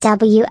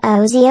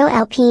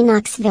WOZO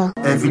Knoxville.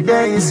 Every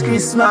day is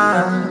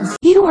Christmas.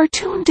 You are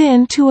tuned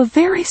in to a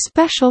very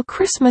special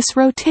Christmas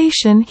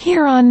rotation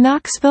here on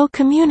Knoxville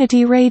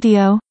Community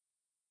Radio.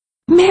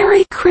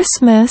 Merry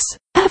Christmas,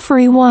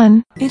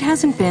 everyone. It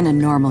hasn't been a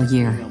normal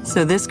year,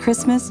 so this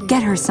Christmas,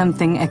 get her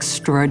something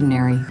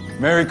extraordinary.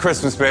 Merry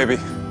Christmas, baby.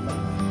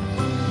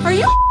 Are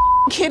you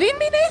kidding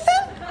me,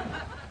 Nathan?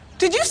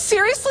 Did you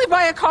seriously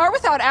buy a car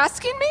without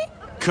asking me?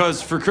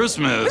 'Cause for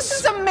Christmas... This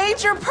is a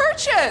major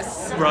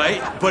purchase.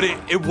 Right, but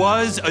it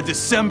was a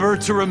December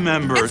to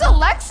remember. It's a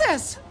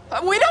Lexus.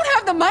 We don't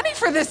have the money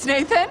for this,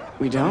 Nathan.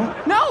 We don't?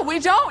 No, we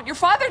don't. Your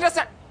father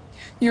doesn't...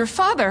 Your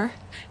father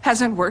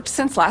hasn't worked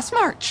since last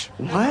March.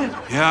 What?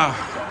 Yeah,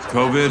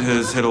 COVID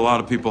has hit a lot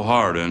of people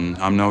hard, and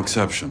I'm no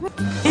exception.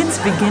 It's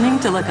beginning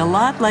to look a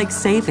lot like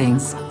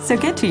savings, so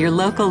get to your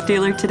local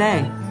dealer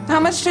today. How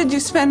much did you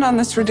spend on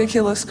this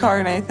ridiculous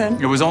car, Nathan?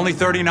 It was only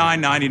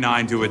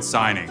 $39.99 to its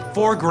signing.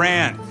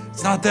 $4,000.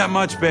 It's not that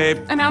much, babe.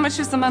 And how much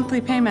is the monthly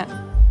payment?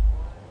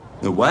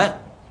 The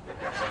what?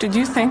 Did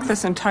you think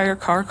this entire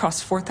car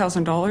cost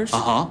 $4,000?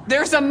 Uh-huh.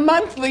 There's a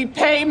monthly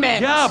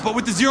payment. Yeah, but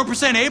with the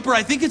 0% APR,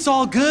 I think it's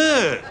all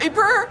good.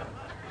 APR?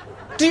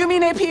 Do you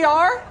mean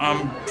APR?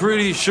 I'm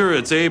pretty sure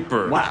it's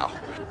APR. Wow.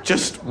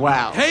 Just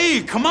wow.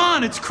 Hey, come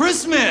on, it's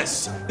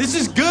Christmas. This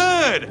is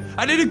good.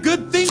 I did a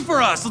good thing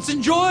for us. Let's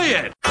enjoy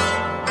it.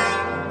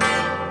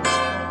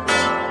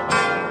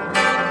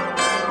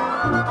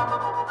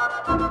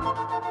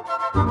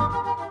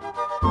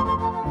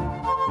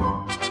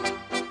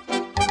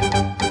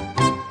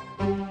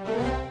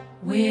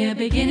 We're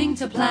beginning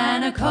to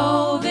plan a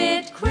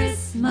COVID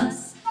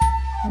Christmas.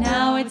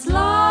 Now it's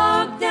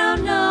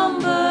lockdown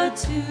number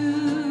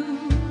 2.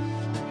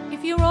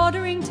 If you're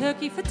ordering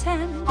turkey for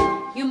 10,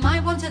 you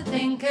might want to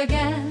think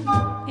again.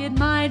 It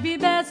might be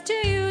best to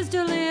use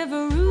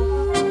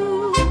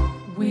Deliveroo.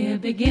 We're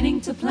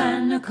beginning to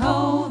plan a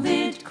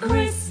COVID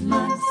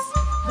Christmas.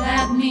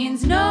 That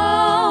means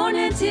no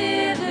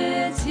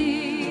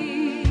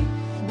nativity.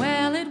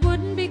 Well, it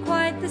wouldn't be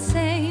quite the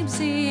same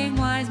seeing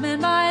wise men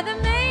by the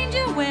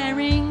manger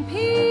wearing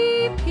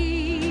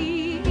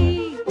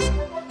PPE.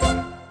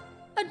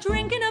 A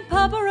drink in a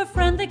pub or a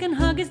friend they can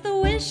hug is the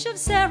wish of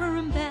Sarah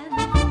and Ben.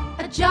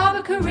 A job,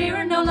 a career,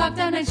 and no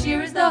lockdown next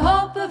year is the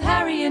hope of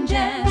Harry and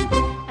Jen.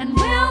 And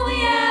will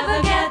we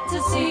ever get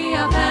to see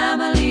our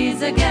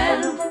families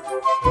again?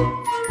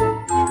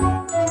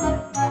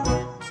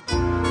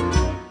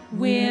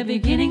 We're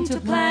beginning to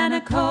plan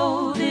a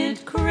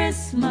COVID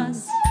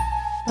Christmas,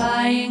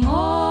 buying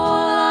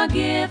all our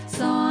gifts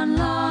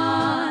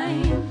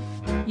online.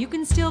 You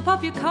can still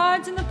pop your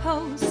cards in the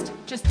post,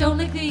 just don't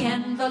lick the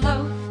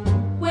envelope.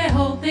 We're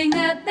hoping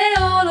that they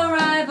all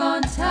arrive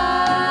on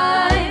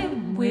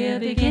time. We're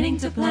beginning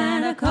to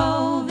plan a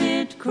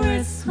COVID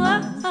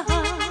Christmas,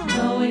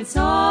 though it's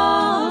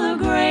all a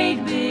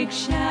great big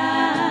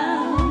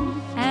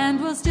sham. And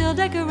we'll still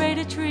decorate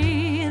a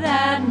tree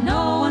that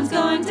no one's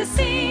going to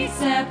see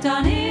except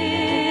on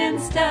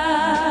Instagram.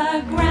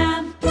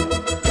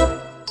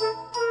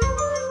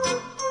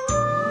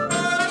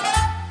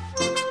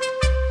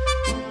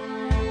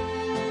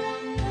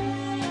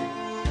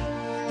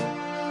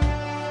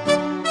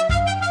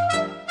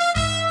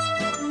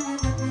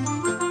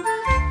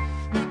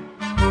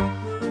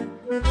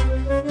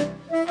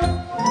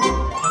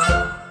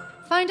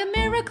 Find a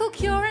miracle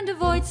cure and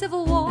avoid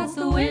civil war. That's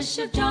the wish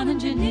of John and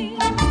Janine.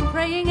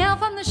 Praying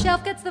elf on the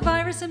shelf gets the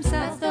virus himself.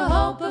 That's the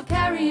hope of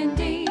Carrie and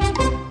Dean.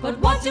 But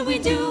what do we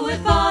do if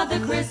Father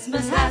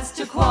Christmas has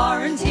to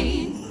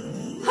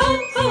quarantine? Ho,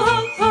 ho,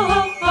 ho,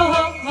 ho, ho,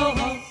 ho, ho,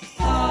 ho,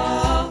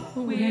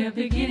 ho. We're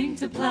beginning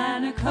to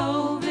plan a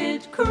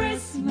COVID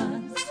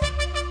Christmas.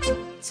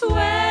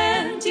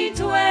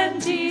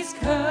 2020's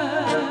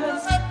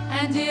curse.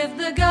 And if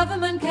the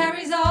government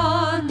carries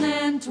on,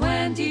 then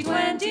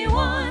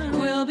 2021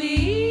 will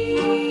be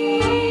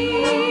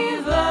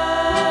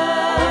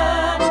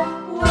even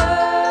worse.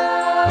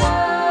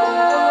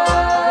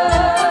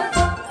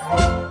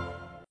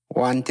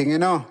 One thing you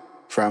know,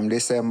 from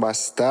December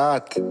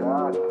start.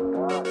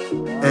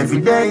 Every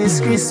day is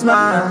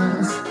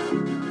Christmas.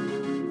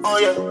 Oh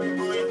yeah.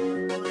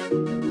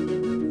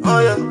 Oh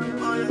yeah.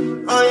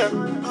 Oh yeah.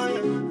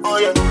 Oh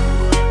yeah.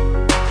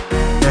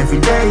 Every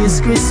day is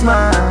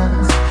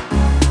Christmas.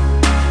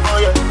 Oh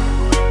yeah.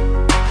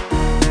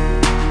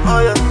 Oh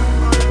yeah.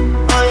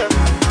 Oh yeah.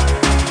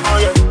 Oh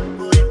yeah.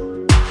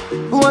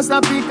 Who wants to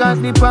pick at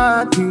the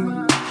party?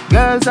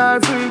 Girls are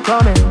free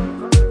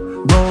coming.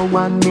 Go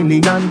 1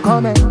 million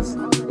comments.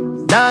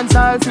 Dance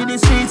all for the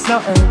streets, no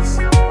else.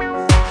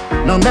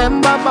 No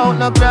member about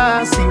no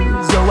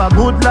classes. Yo, a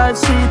good life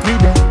street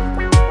with them.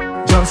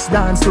 Just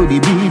dance to the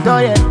beat, oh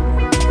yeah.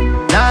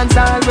 Dance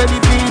all where the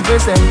people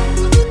say.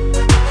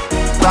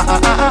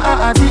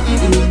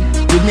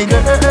 With me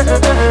girl,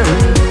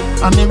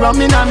 I'm me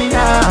rumming on me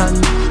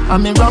hand,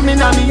 I'm me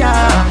rumming on me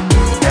hand.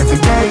 Every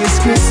day is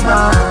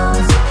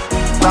Christmas.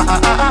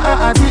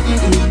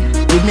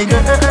 With me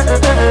girl,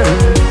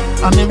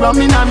 I'm me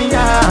rumming on me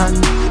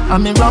hand,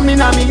 I'm me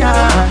rumming on me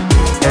hand.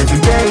 Every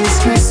day is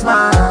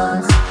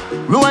Christmas.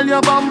 Roll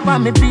your bumper,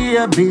 me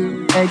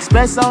baby.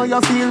 Express how you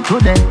feel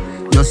today.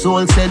 Your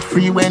soul set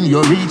free when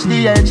you reach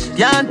the edge.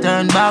 Can't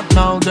turn back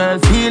now, girl,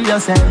 feel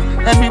yourself.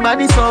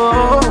 Everybody so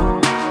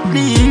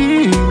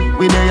clean.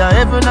 We lay your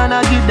heaven and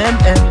I give them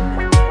hell.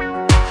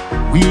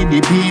 We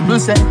the people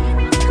say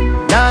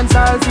dance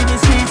all to the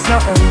streets, no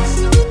else.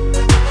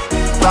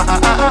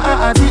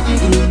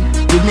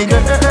 Give me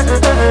girl,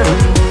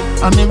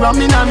 I'm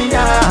rumming on me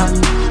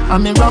hand,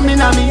 I'm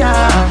rumming on me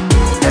hand.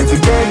 Every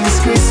day is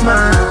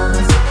Christmas.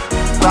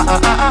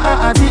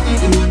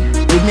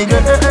 Give me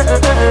girl,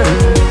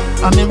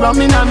 I'm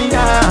rumming on me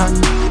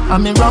hand,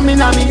 I'm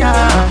rumming on me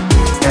hand.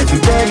 Every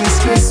day is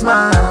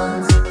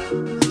Christmas.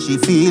 She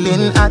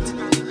feeling hot,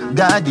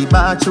 got the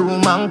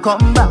bathroom and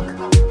come back.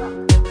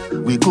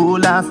 We go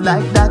laugh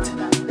like that.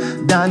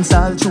 Dance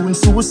all tunes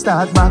to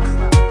start back.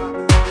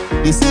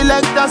 The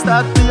selector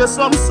start play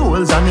some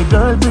souls and the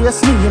girl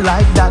brace me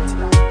like that.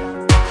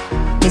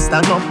 Me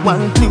stand up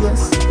one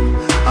place,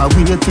 I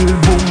wait till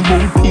boom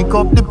boom pick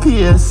up the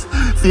pace.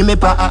 Feel me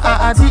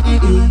party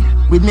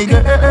with me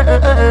girl.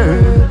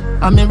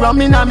 I'm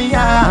rumming on me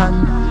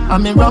hand,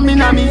 I'm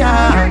rumming on me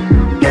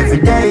hand. Every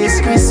day is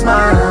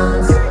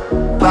Christmas.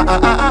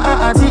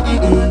 Party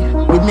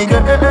with me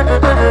girl.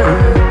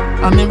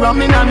 I'm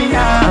rumming on me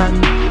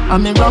hand,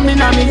 I'm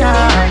rumming on me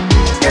hand.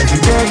 Every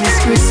day is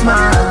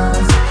Christmas.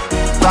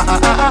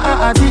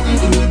 Party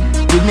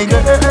with me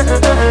girl.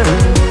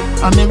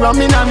 I'm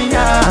rumming on me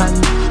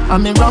hand,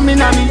 I'm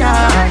rumming on me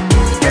hand.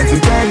 Every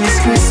day is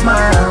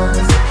Christmas.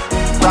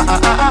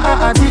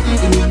 Party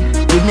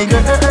with me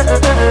girl.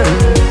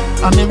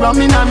 I'm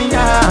rumming on me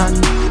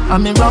hand,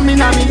 I'm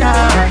rumming on me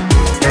hand.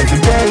 Every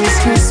day is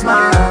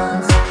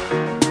Christmas.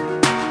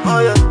 Oh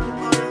yeah,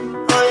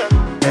 oh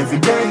yeah. Every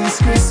day is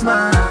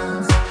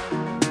Christmas.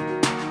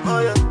 Oh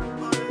yeah,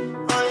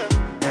 oh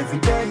yeah. Every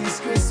day is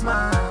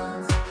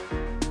Christmas.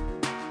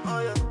 Oh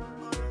yeah,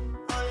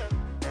 oh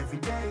yeah. Every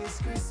day is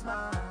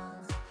Christmas.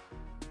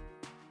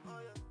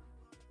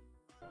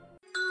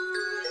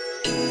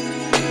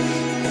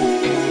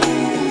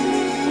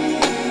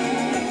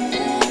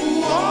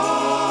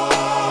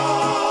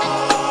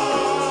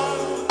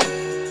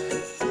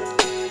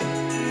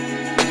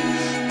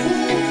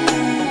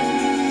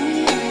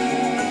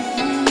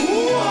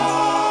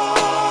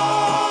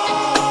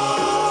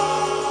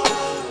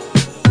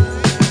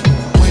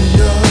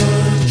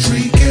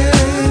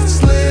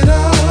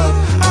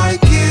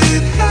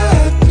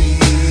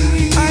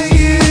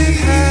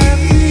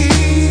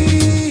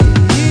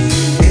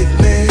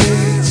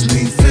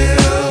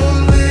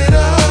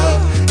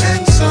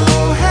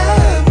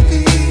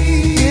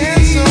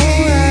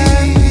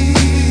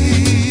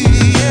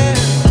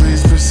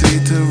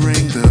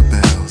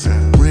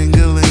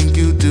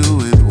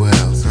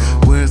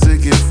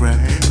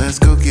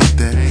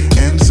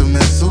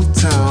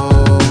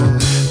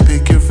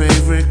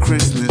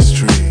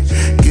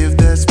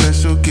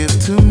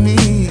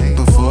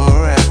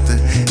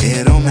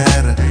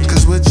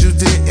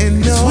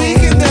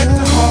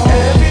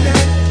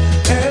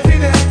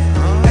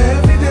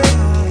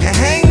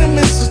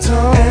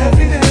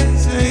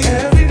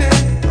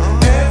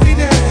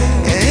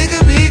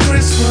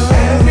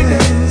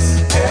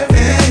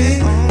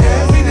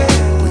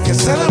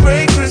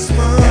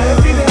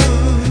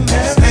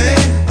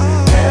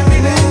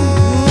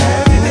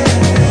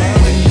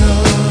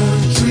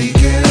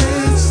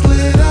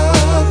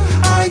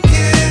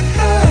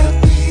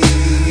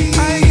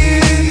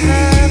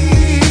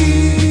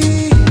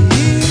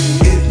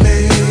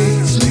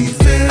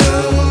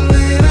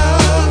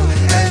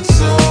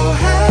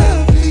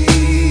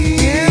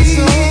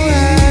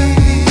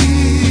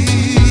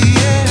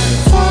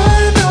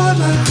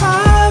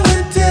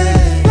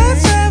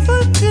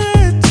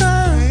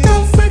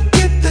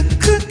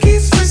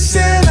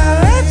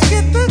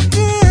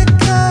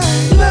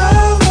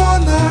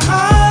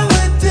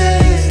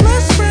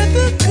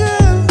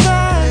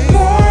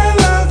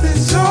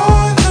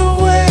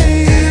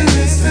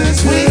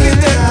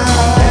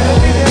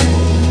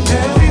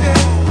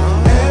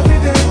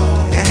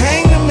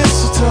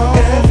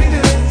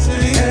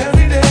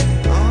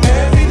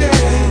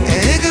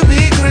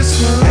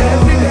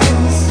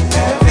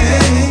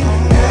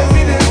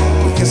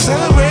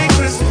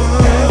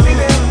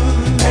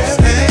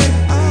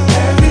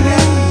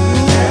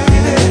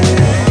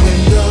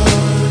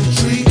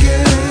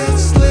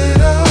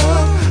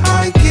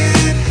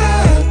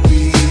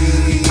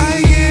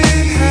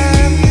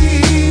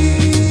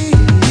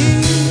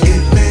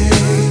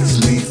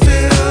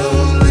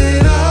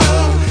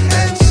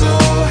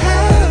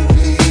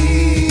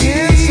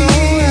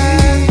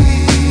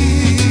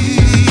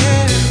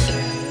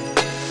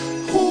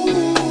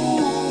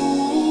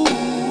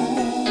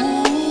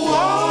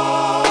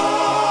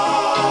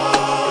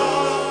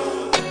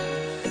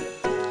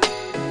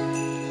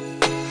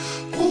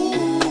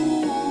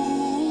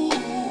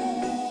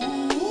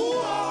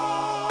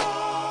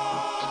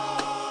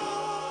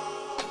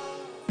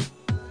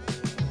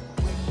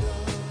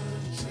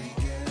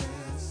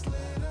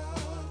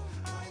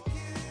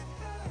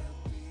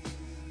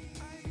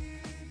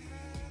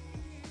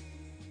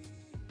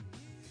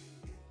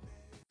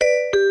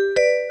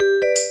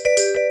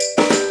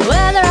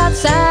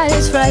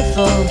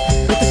 frightful,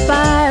 but the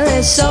fire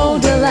is so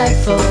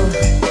delightful.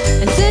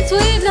 And since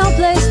we've no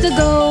place to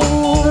go,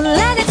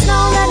 let it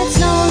snow, let it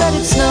snow, let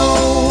it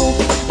snow.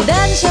 It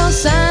doesn't show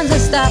signs of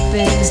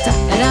stopping,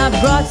 and I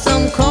brought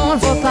some corn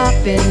for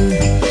popping.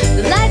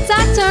 The lights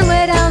I turned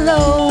way down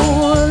low.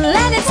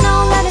 Let it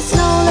snow, let it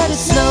snow, let it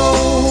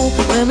snow.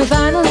 When we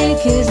finally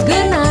kiss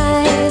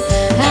goodnight,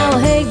 I'll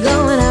hate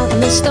going out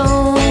in the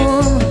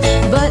storm.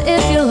 But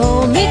if you'll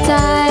hold me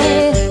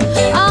tight,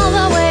 all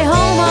the way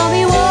home I'll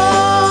be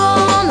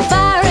warm. The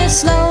fire is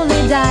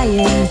slowly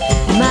dying,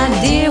 my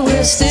dear,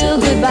 we're still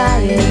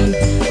goodbying.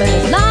 But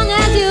as long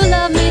as you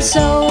love me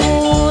so,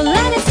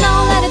 let it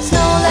snow, let it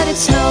snow, let it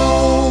snow.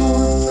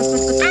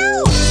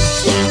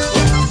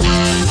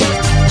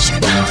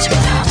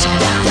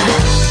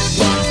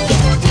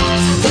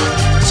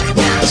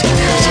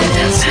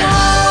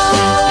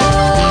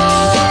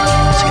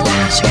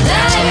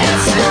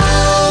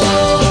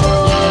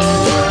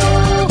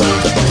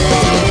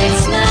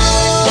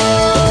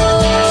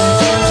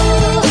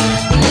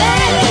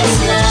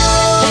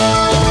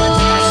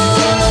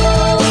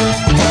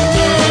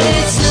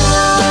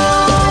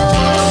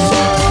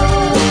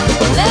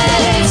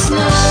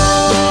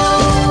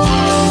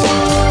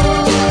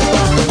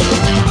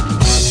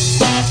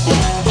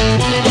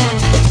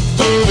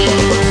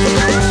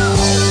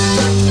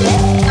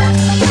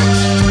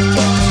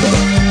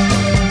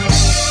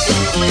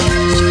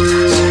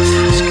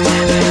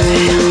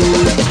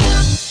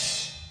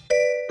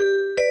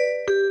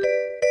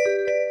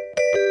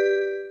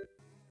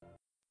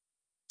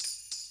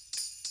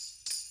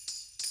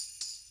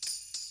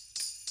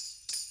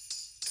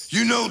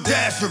 You know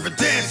Dasher and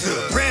Dancer,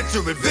 Prancer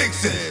and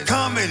Vixen,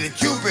 Comet and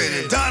Cupid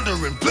and Donder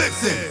and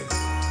Blitzen.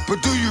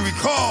 But do you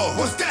recall,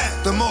 what's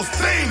that? The most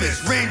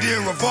famous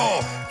reindeer of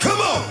all. Come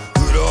on!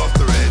 Rudolph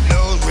the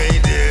red-nosed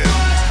reindeer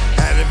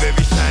had a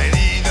very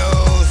shiny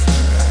nose.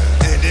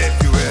 And if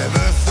you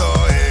ever saw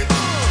it,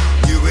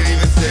 you would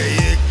even say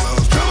it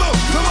glows. Come on,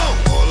 come on!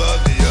 All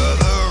of the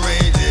other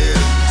reindeers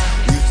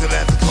used to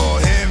have to call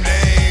him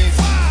names.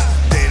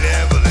 They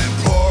never let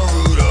poor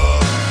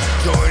Rudolph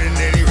join in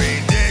any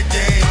reindeer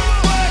game.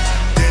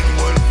 Then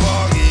one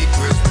foggy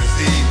Christmas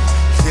Eve,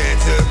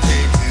 Santa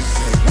came to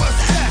say,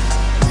 what's that?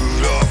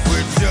 Rudolph,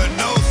 with your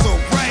nose so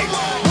bright,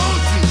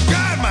 won't you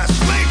guide my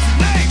sleigh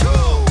tonight?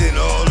 Then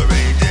all the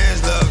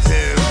reindeers loved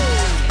him,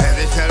 and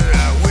they shouted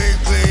out with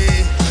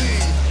glee,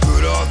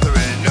 Rudolph the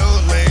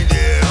red-nosed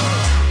reindeer,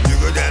 you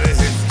go down to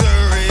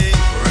history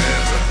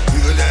forever.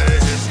 You go down to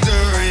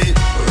history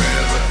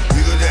forever.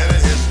 You go down to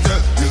history.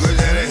 You go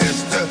down to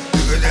history.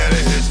 You go down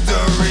to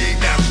history.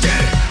 Now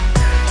get it.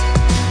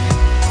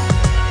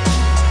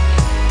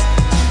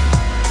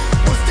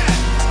 What's that?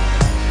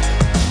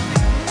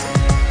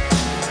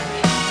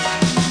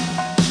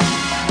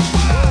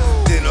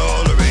 Then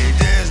all the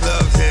reindeers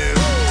loved him,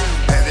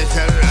 and they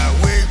shouted out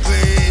with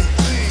glee,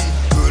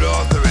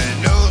 Rudolph the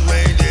red-nosed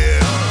reindeer,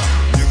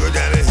 you go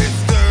down to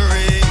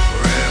history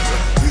forever.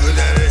 You go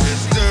down to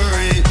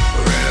history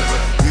forever.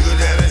 You go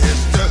down to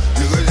history.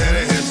 You go down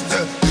to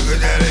history. You go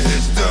down to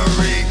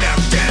history. Now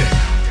get it.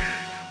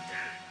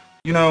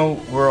 You know,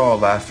 we're all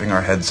laughing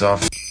our heads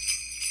off.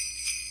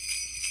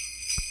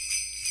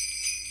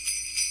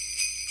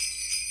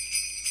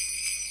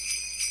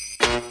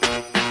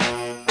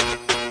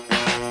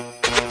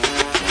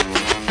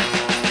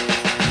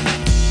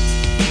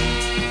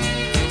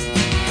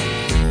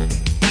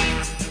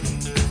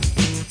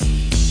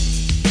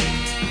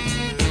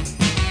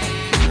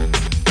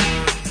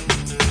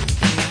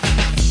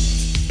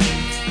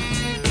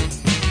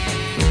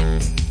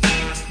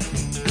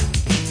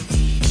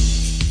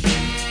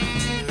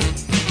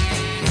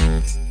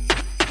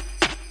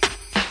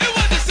 It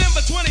was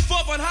December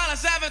 24th on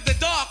Hollis Ave at the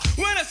dark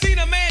when I seen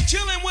a man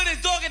chilling with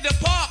his dog at the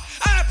park.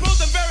 I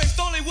approached him very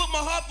slowly with my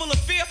heart full of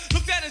fear.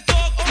 Looked at his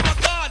dog, oh my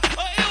God,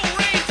 a ill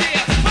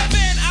reindeer. But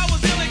then I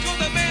was ill because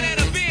the man had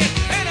a beard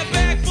and a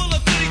bag full of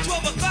goodies.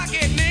 12 o'clock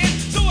at near.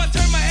 So I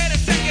turned my head a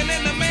second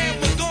and the man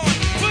was gone.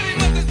 But he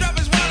must have dropped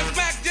his wallet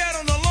smack dead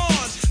on the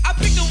lawn. I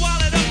picked the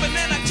wallet up and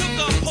then I took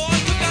a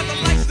pause. Took out the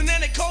lights and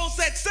then it cold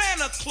said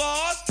Santa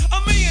Claus.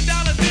 $1 million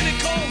in it,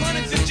 cold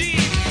hundreds of G's.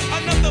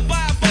 Enough to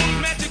buy a boat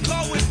magic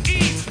car with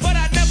ease. But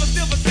I never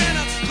steal for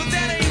Santa, cause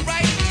that ain't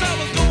right. So I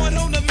was going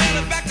home to mail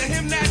it back to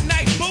him that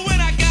night. But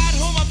when I got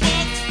home I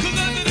bugged, cause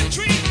under the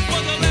tree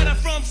was a letter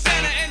from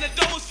Santa and the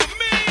door was for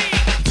me.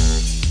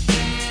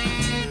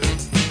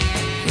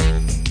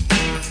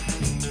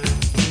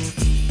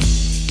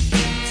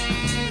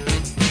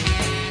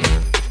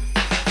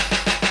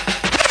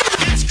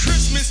 It's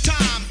Christmas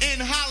time in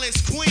Hollis,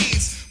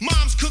 Queens.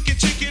 Mom's cooking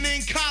chicken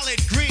and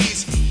collard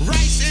greens,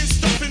 rice and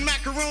stuffing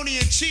macaroni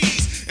and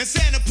cheese. And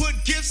Santa put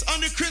gifts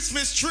under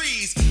Christmas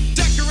trees.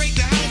 Decorate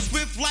the house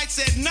with lights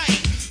at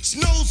night.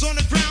 Snow's on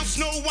the ground,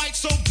 snow white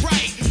so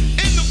bright.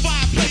 In the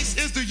fireplace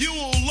is the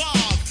Yule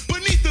log.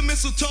 Beneath the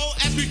mistletoe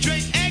as we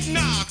drink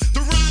eggnog.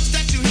 The rhymes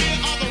that you hear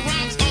are the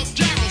rhymes of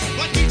carols.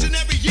 Like each and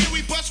every year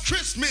we bust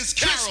Christmas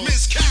carols.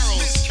 Christmas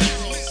carols.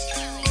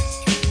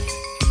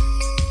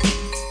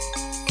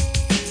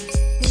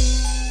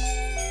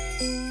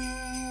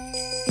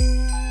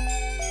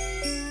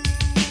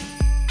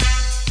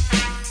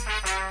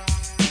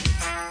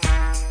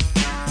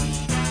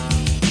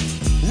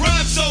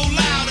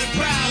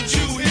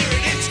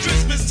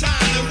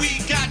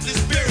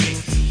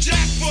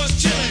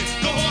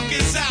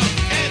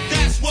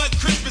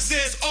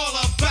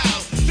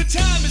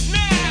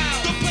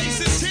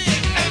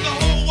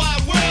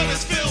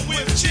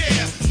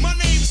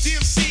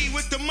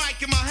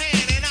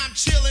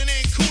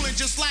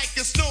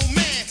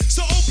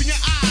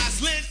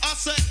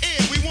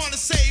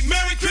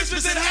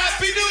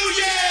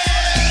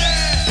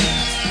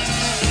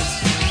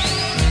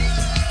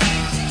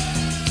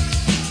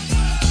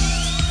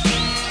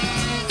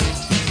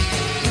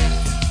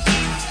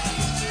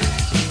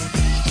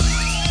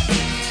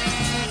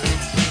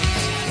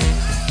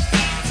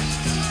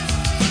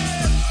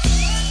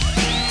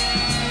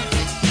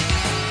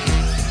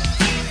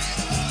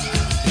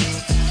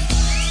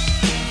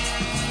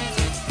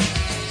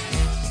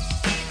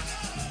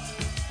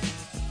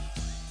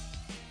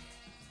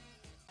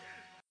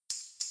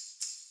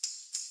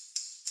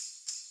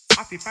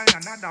 I fi find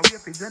another way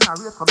to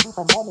generate some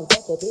different money.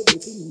 Back up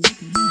everything.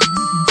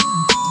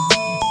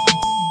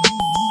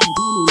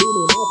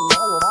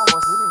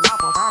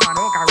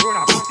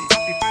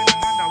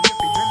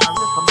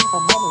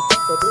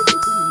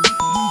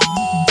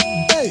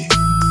 Hey.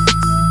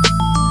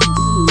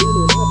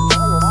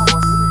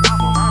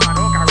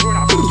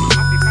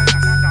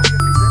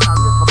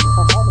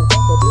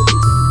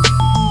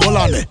 Hold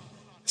on there.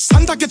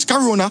 Santa catch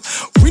corona,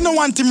 we no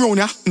want him round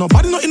ya.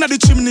 Nobody no inna the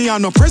chimney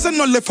and no present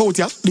no left out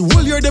ya. The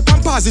whole year the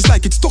pampas is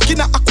like it's stuck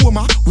in a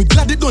coma. We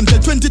glad it done till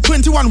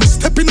 2021 we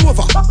stepping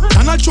over.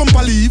 Donald Trump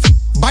a leave,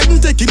 Biden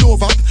taking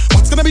over.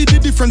 What's gonna be the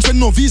difference when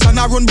no visa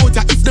na run boat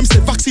ya? If them say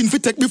vaccine fi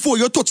take before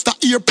you touch the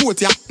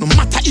airport ya. No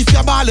matter if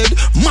you're ballad,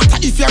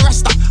 matter if you're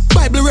rasta.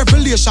 Bible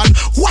revelation,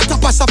 what a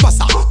passa.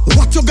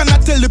 What you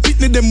gonna tell the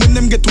pitney them when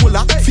them get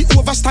older? Fi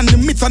overstand the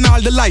myths and all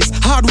the lies.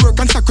 Hard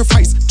work and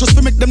sacrifice, just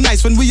to make them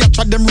nice when we a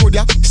trod them road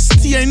ya.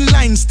 Stay in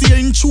line, stay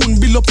in tune,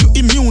 build up your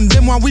immune.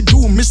 Them what we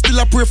do, me still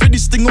a pray for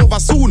this thing over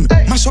soon.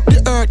 Mash up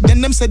the earth,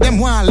 then them say them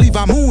want leave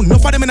a moon. No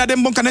for them inna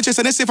them bunk and chase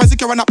and they safe and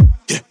secure and up.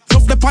 Yeah.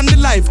 Enough them on the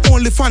live,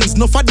 only fans.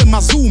 No for them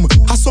a zoom.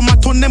 I saw my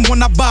turn them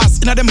wanna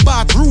boss inna them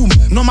bathroom.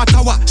 No matter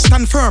what,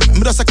 stand firm.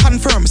 Me just a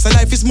confirm. Say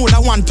life is more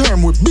than one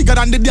term. We're bigger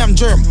than the damn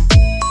germ.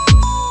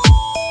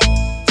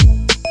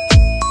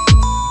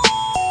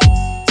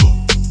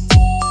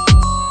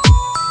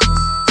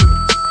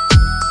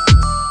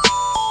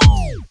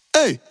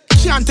 Hey,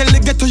 can't tell the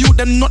ghetto youth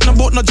them nothing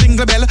about no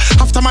jingle bell.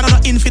 After man no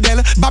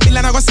infidel,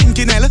 Babylon I go sink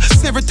in hell.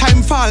 Every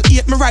time fall,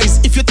 hate me rise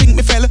if you think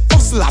me fell.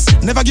 Hustlers,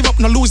 never give up,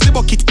 no lose the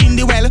bucket in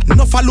the well.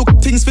 No for look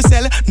things for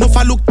sell, no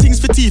for look things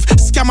for thief.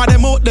 Scammer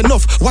them out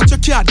enough, watch your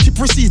card, keep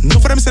receipt. No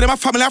for them say them a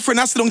family and friend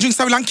and sit down drink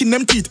several and kill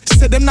them teeth.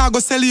 Say them now go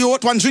sell you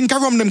out, one drink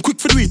and rum them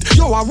quick for do it.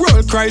 Yo, a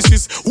world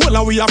crisis,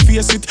 well we a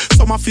face it.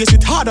 Some a face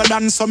it harder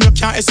than some, you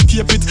can't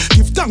escape it.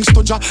 Give thanks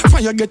to Jah,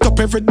 fire get up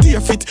every day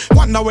fit.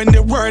 Wonder when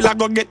the world I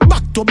go get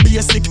back to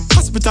basic.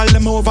 Hospital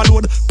them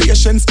overload,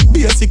 patients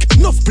basic.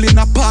 Enough plane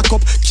a park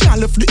up, can't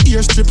lift the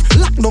airstrip.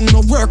 Lockdown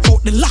no work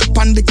out, the lock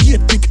pan the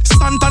gate pick.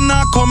 Santa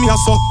now come here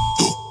so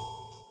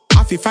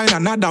I fi find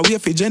another way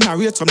fi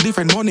generate some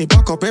different money.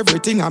 Back up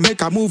everything and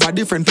make a move a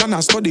different plan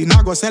and study.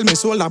 Now go sell me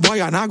soul a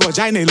boy and I go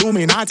join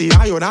Illuminati.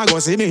 How you now go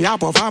see me a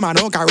perform and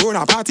no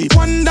corona party.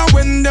 Wonder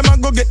when them a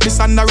go get this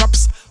under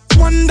wraps.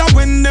 Wonder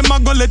when them a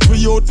go let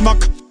we out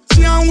back.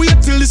 Can't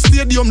wait till the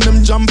stadium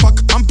them jam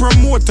pack and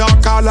promoter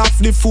call off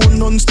the phone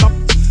non-stop.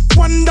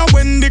 Wonder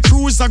when the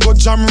crews a go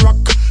jam rock.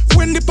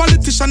 When the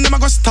politician them a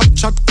go stop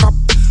chat crap.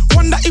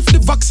 Wonder if the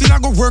vaccine a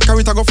go work or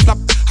it a go flap.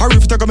 Or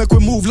if it a go make we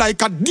move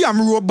like a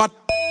damn robot.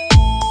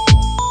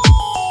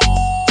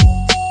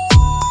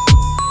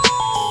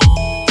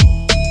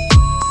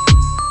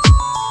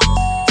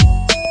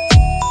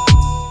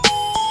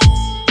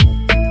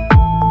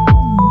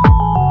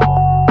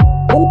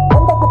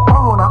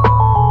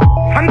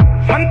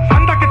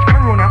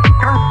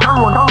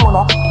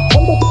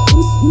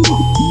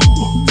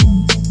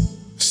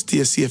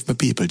 Stay safe, my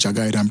people. Jah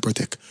guide and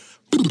protect.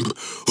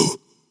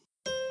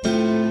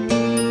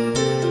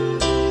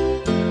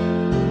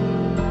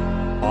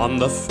 On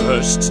the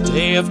first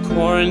day of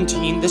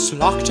quarantine, this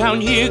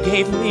lockdown you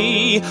gave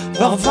me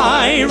the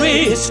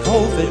virus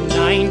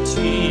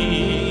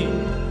COVID-19.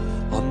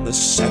 On the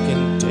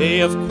second day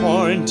of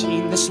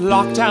quarantine, this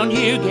lockdown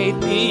you gave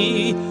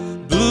me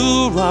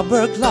blue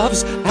rubber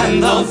gloves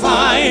and the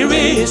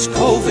virus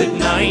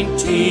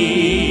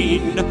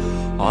COVID-19.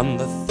 On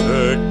the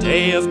third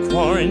day of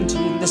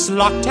quarantine, this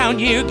lockdown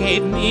you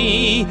gave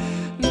me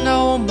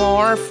no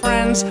more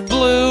friends,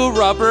 blue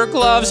rubber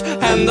gloves,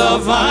 and the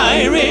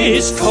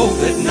virus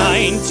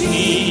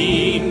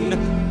COVID-19.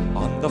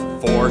 On the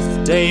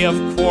fourth day of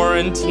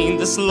quarantine,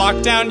 this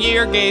lockdown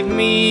year gave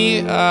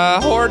me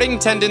hoarding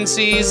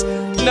tendencies,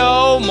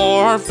 no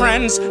more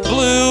friends,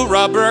 blue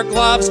rubber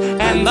gloves,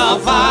 and the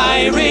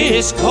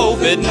virus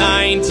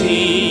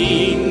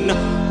COVID-19.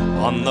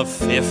 On the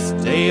fifth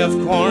day of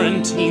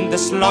quarantine,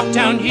 this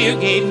lockdown you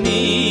gave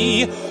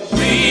me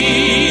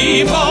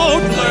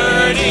remote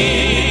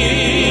learning,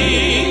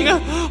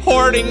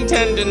 hoarding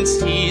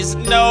tendencies,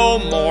 no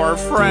more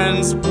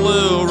friends,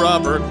 blue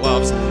rubber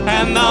gloves,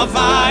 and the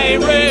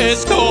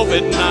virus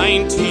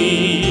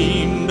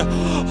COVID-19.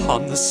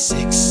 On the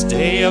sixth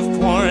day of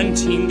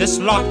quarantine, this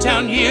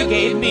lockdown you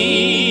gave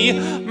me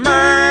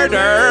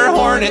murder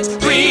hornets,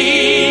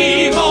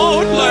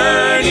 remote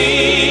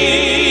learning,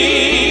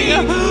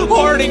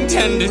 hoarding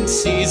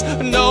tendencies,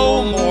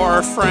 no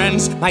more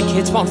friends, my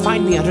kids won't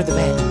find me under the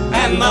bed,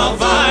 and the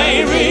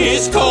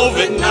virus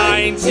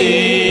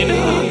COVID-19.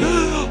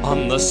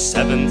 On the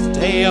seventh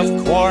day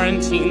of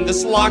quarantine,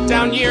 this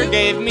lockdown year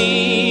gave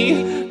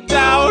me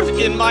doubt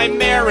in my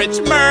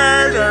marriage,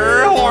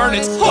 murder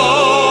hornets,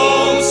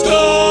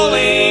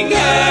 homeschooling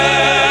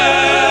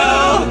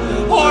hell,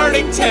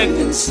 hoarding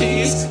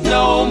tendencies,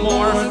 no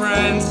more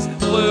friends,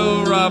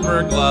 blue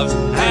rubber gloves,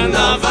 and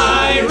the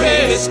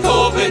virus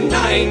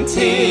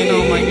COVID-19.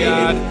 Oh my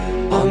God.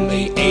 On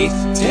the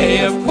eighth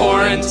day of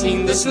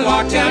quarantine, this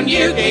lockdown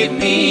year gave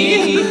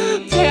me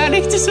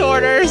panic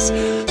disorders.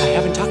 I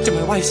haven't talked to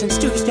my wife since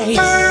Tuesday.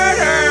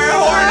 Murder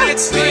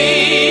hornets,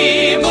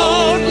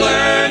 remote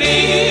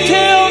learning.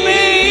 Kill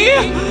me!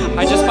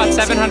 I just bought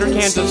 700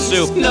 cans of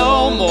soup.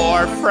 No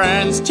more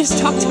friends. Just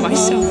talk to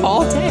myself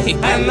all day.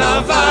 And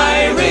the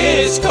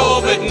virus,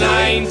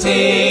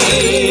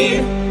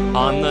 COVID-19.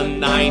 On the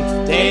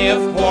 9th day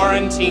of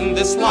quarantine,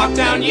 this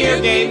lockdown year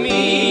gave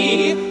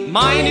me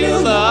my new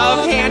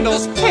love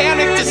handles,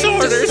 panic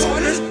disorders,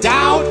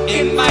 doubt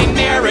in my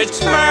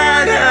marriage,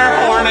 murder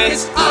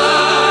hornets,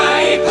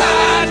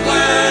 iPad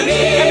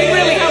learning. I mean,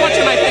 really, how much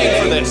am I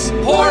paying for this?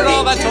 Poured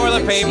all that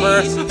toilet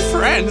paper.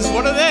 Friends,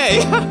 what are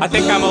they? I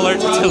think I'm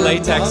allergic to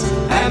latex.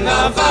 And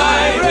the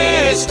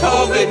virus,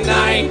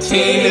 COVID-19.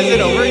 Is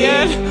it over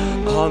yet?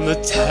 On the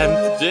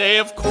 10th day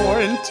of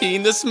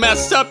quarantine, this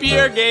messed up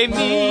year gave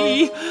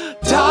me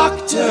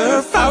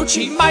Dr.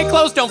 Fauci. My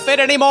clothes don't fit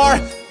anymore.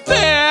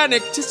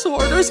 Panic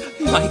disorders.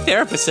 My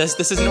therapist says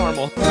this is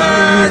normal.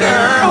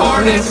 Murder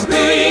hornets,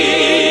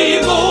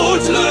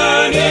 remote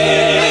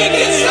learning. Make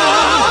it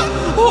stop.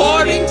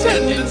 Hoarding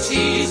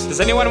tendencies. Does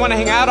anyone want to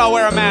hang out? I'll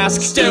wear a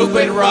mask.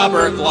 Stupid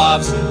rubber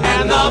gloves.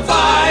 And the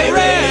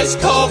virus,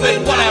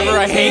 COVID, whatever,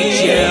 I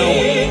hate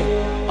you.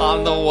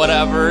 On the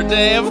whatever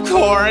day of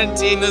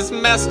quarantine, this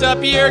messed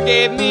up year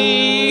gave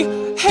me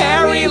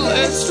Harry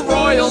List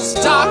Royals,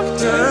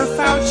 Dr.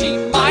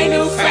 Fauci, my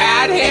new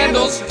fad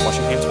handles. Wash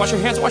your hands, wash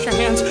your hands, wash your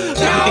hands.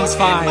 Everything's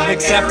fine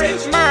except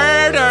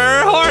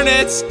murder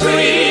hornets,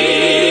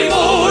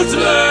 remote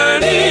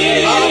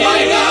learning. Oh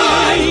my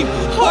god,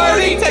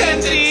 hoarding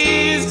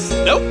tendencies.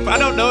 Nope, I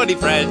don't know any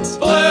friends.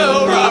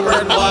 Blue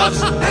rubber gloves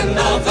and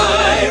the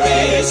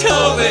virus,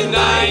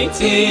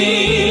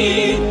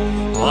 COVID-19.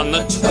 On the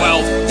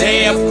 12th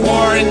day of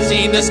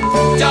quarantine, this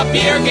up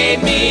year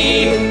gave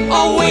me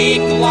a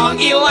week-long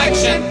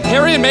election.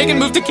 Harry and Meghan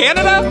moved to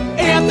Canada?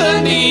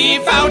 Anthony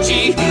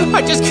Fauci,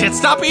 I just can't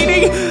stop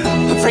eating.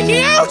 I'm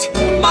freaking out.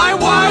 My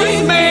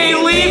wife may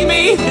leave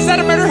me. Is that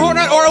a murder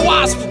hornet or a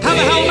wasp? How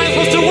the hell am I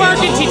supposed to work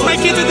and teach my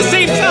kids at the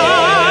same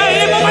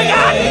time? Oh my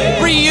god!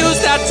 Reuse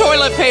that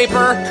toilet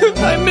paper.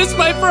 I miss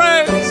my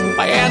friends.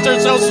 My hands are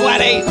so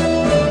sweaty.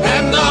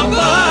 And the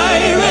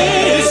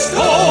virus,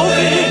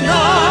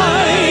 COVID-19.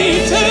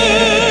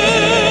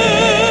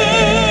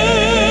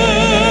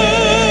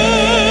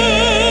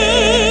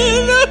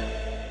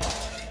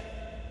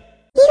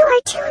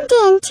 Tuned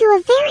in to a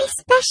very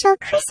special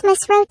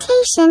Christmas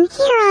rotation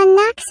here on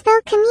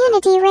Knoxville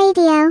Community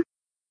Radio.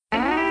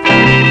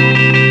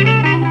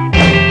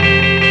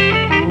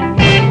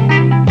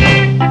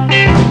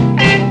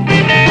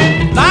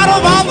 Out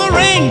of all the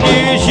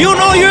reindeers, you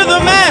know you're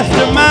the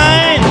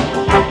mastermind.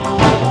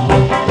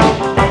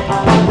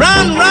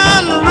 Run,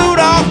 run,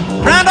 Rudolph,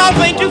 Randolph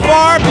ain't too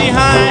far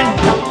behind.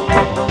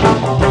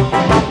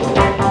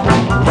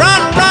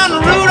 Run, run,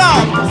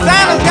 Rudolph,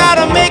 Santa's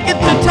gotta make it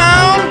to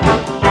town.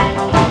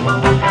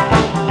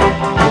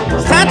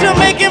 Santa,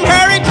 make him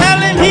hurry, tell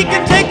him he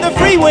can take the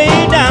freeway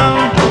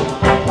down.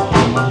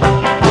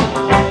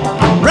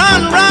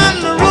 Run,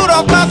 run,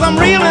 Rudolph, 'cause I'm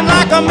reeling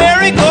like a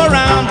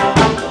merry-go-round.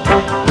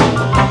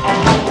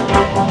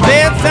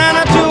 Said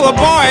Santa to a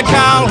boy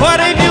child, what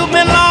have you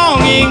been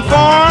longing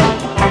for?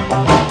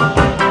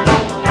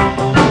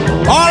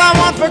 All I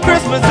want for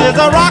Christmas is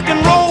a rock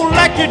and roll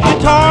electric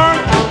guitar.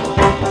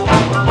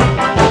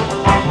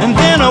 And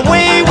then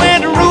away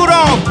went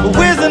Rudolph,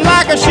 whizzing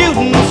like a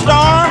shooting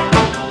star.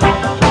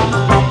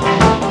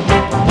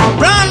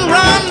 Run,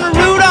 run,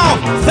 Rudolph,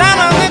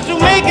 Santa let you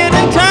make it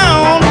in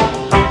town.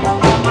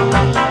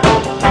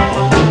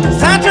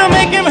 Santa,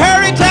 make him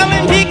hurry, tell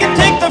him he can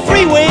take the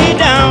freeway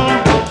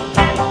down.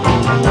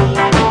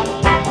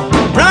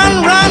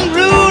 Run, run,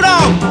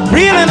 Rudolph,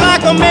 reeling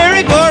like a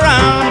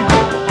merry-go-round.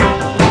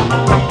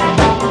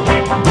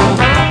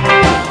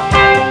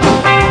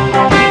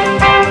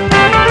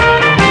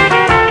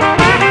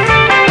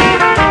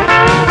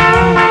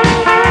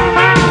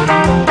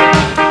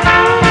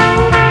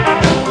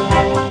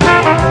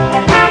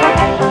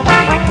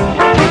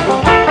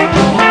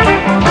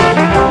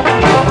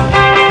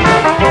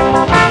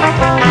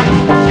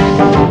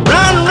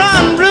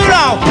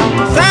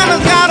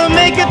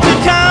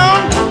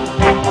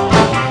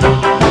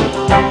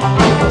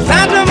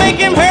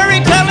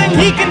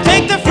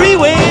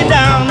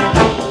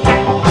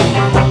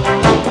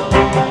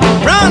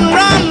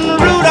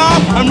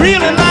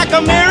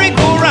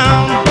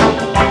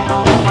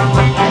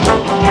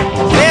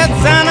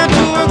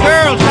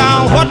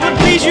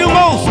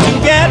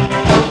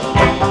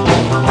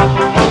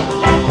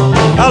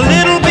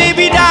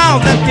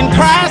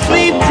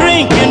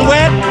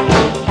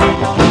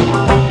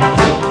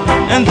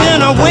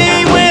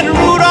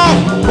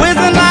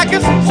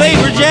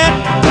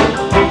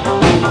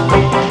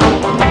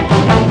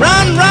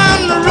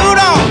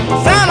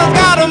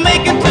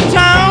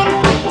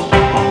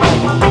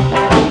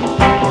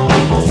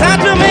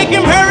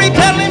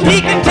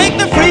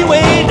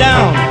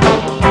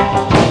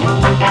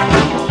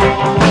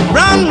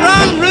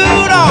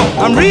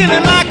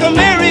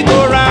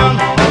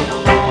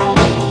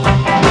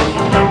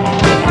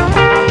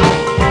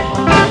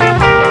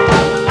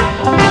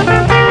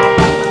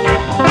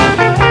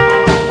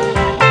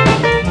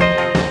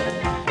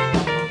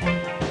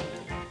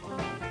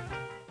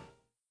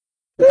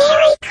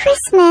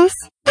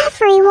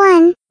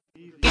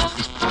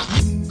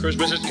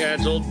 Christmas is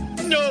canceled.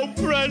 No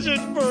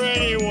present for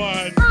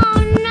anyone.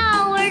 Oh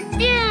no, we're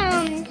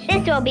doomed.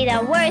 This will be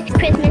the worst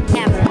Christmas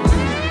ever.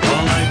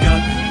 All I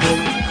got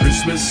for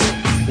Christmas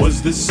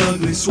was this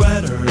ugly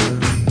sweater.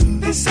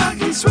 This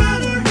ugly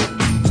sweater.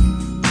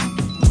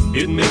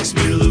 It makes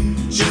me look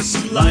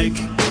just like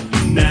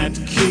Nat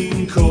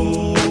King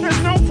Cole.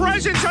 There's no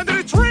presents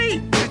under the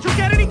tree. Did you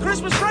get any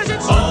Christmas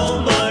presents?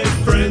 All my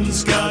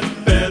friends got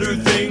better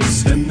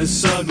things than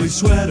this ugly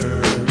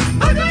sweater.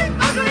 Ugly,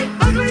 ugly,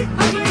 ugly,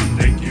 ugly.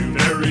 Thank you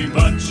very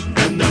much,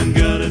 and I'm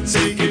gonna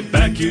take it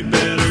back. You'd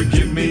better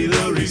give me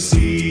the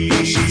receipt.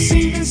 You should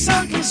see this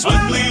ugly sweater.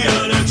 Ugly,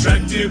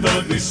 unattractive,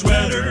 ugly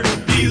sweater.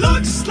 He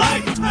looks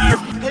like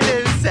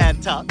Hello,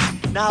 Santa.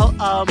 Now,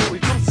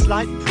 we've got a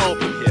slight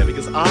problem here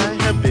because I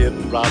have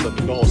been rather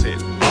naughty.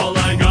 all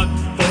I got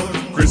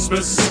for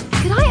Christmas.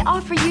 Could I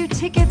offer you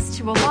tickets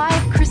to a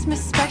live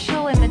Christmas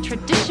special in the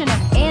tradition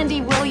of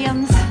Andy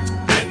Williams?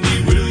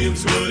 Andy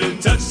Williams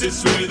wouldn't touch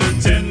this with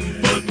a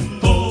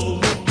 10-foot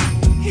pole.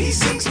 He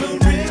sings the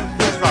river.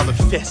 It's rather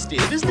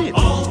festive, isn't it?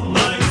 All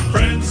my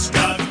friends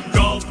got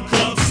golf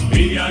clubs.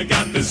 Me, I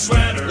got this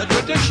sweater. The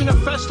tradition of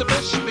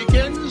Festivus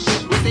begins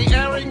with the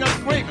airing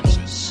of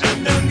grievances.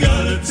 And I'm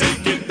gonna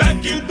take it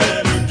back. You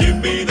better give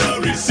me the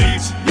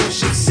receipt. You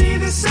should see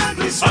this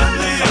ugly sweater.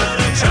 Ugly,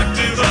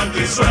 unattractive,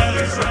 ugly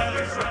sweater.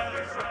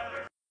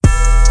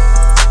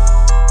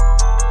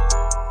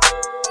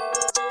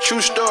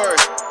 True story.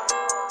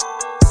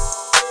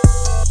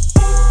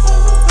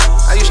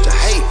 I used to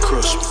hate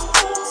Christmas.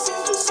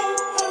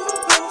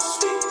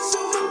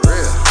 For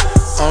real.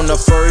 On the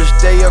first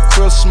day of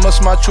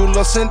Christmas, my true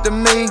love sent to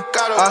me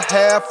a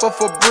half of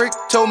a brick,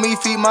 told me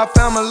feed my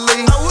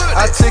family.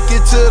 I took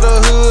it to the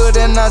hood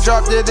and I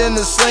dropped it in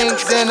the sink.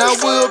 Then I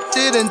whipped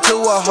it into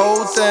a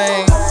whole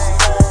thing.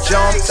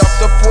 Jumped off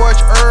the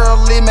porch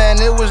early, man,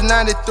 it was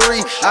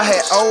 93. I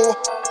had old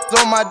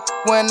on my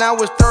when I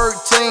was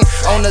 13.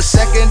 On the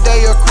second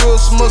day of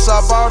Christmas, I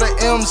bought an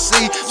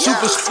MC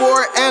Super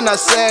Sport and I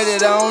sat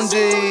it on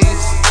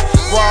G's.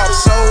 Robbed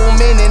so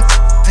many,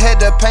 had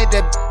to paint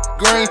that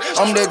green.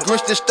 I'm the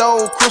Grinch that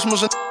stole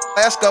Christmas and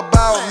ask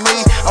about me.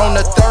 On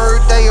the third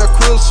day of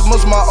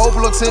Christmas, my old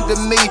plug sent to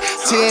me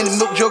 10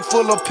 milk jug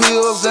full of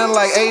pills and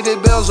like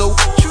 80 bells a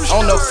week.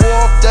 On the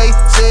fourth day,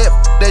 said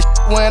that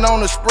went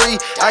on a spree.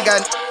 I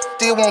got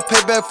still won't pay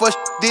back for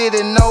did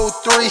in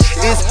 03.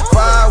 It's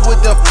 5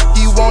 with the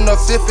you on the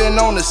 5th and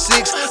on the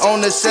 6th. On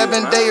the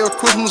 7th day of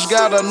Christmas,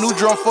 got a new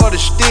drum for the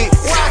stick.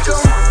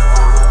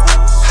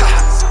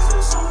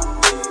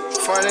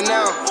 Funny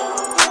now.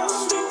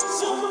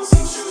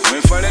 We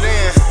ain't funny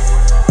then.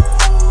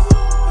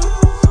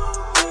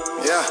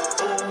 Yeah.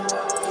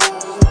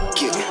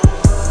 Get it.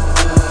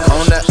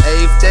 On the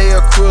 8th day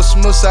of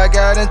Christmas, I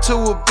got into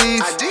a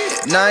beef. I did.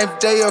 9th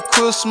day of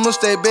Christmas,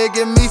 they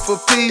begging me for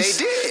peace.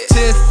 They did.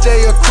 10th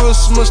day of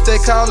Christmas, they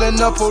calling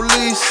the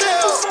police.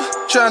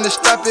 Trying to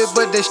stop it,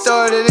 but they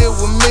started it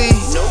with me.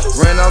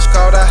 Rent house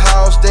called a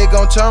house, they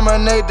gon'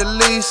 terminate the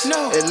lease.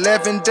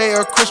 11th day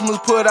of Christmas,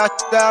 put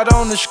out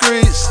on the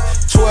streets.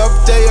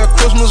 12th day of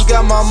Christmas,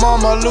 got my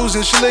mama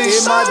losing sleep.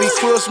 It might be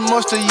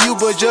Christmas to you,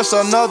 but just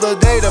another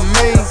day to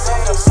me.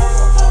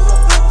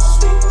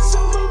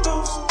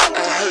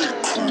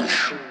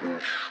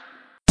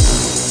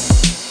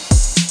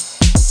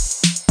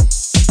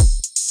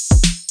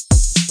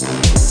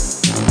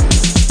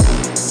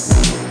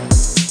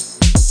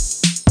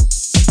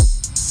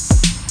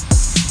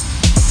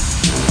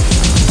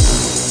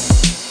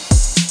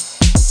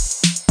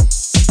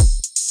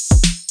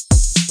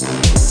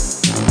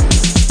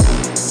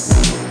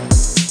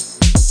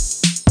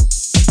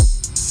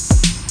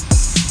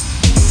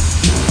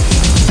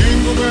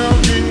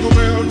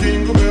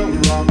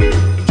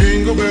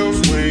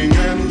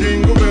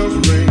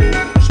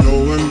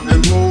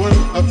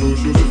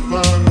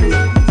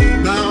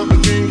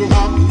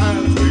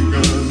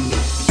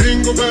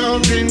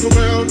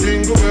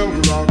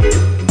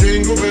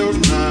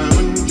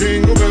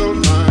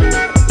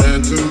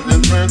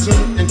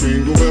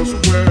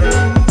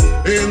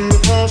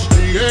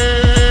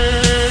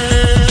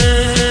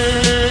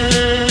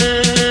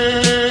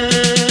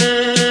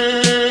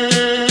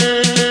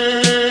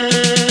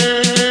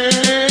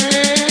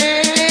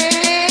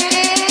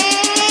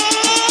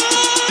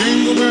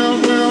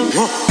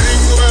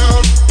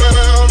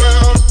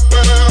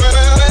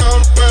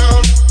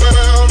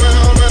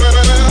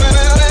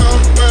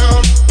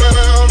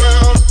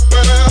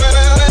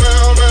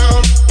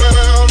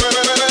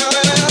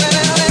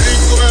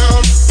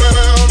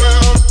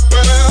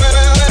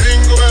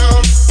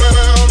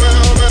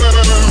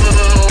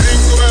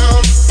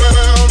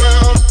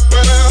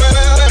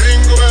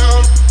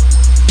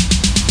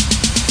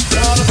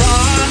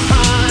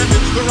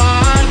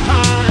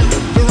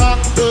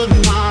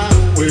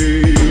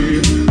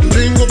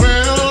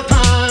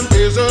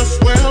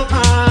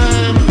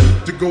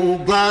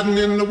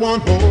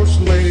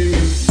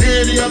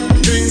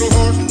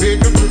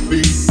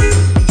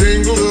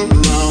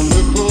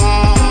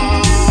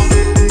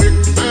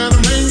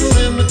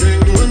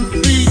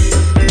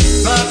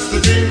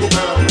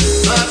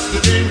 That's the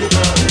jingle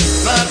bell.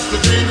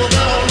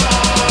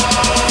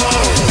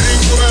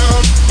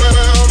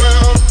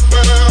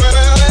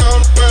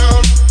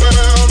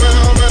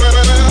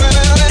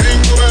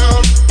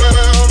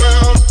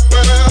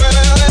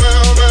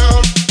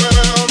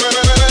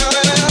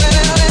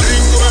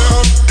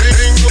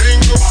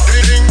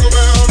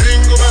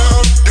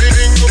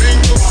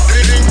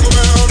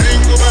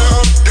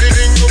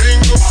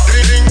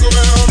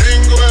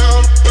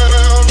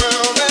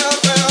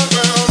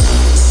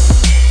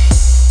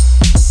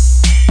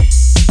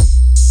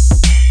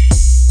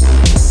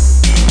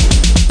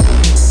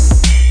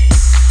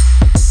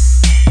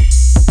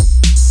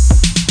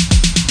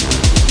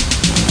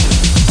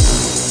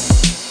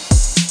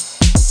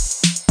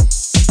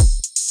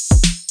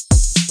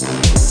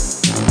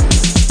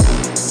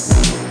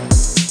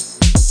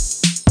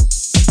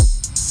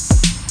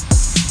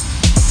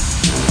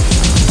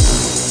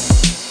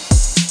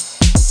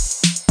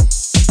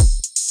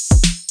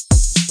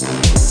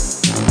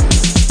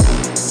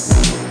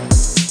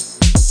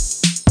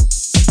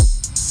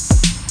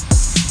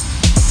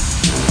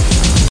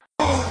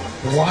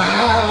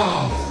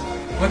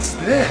 What's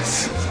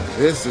this?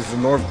 This is the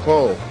North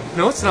Pole.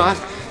 No, it's not.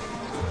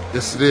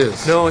 Yes, it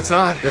is. No, it's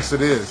not. Yes,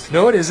 it is.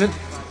 No, it isn't.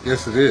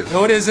 Yes, it is.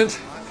 No, it isn't.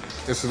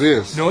 Yes, it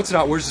is. No, it's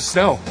not. Where's the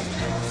snow?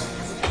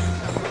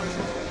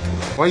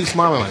 Why are you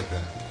smiling like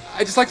that?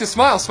 I just like to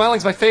smile.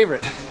 Smiling's my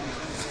favorite.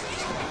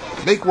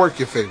 Make work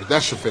your favorite.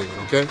 That's your favorite,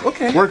 okay?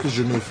 Okay. Work is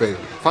your new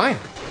favorite. Fine.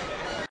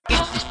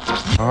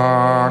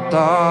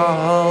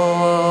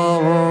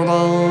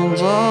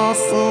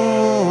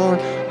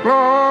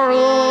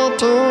 Glory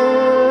to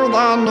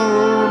the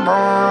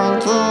newborn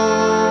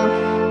King.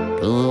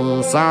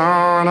 Peace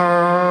on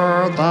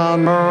earth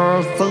and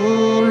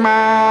mercy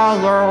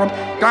mild.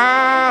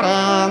 God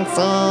and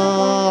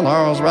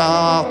sinners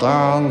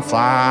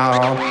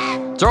reconciled.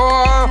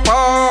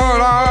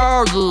 Joyful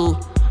all ye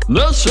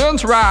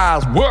nations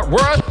rise. What?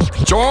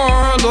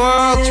 Join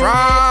the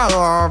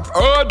triumph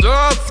of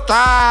the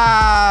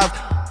skies.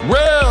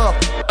 With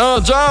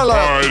angelic.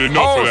 All right,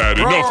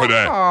 enough of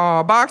that.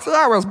 Oh, Boxy,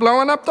 I was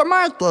blowing up the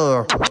mic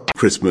there.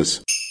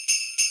 Christmas.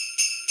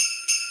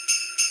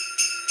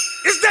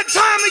 It's that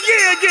time of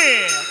year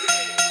again.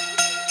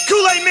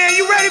 Kool-Aid Man,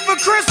 you ready for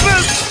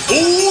Christmas?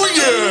 Oh,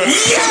 yeah.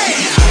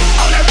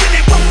 Yeah! All I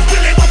really want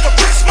for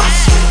Christmas.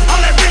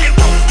 All I really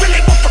want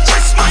for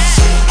Christmas.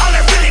 All I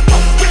really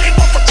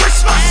want for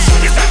Christmas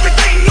is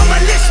everything on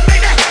my list,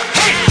 baby.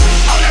 Hey!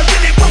 All I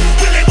really want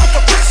for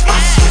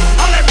Christmas.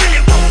 All I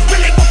really want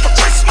for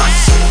Christmas.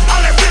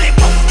 All I really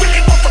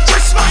want for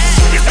Christmas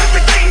is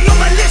everything on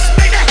my list,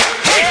 baby.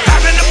 Hey!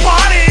 Having a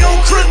party on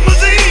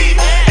Christmas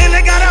Eve, and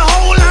I got a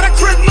whole lot of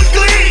Christmas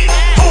glee.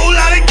 Whole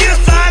lot of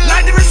gifts I'd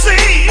like to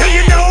receive. And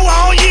you know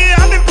all year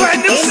I've been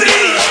planting them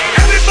seeds.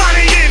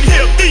 Everybody in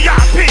here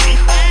VIP.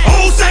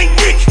 Old St.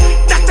 Nick,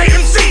 that's the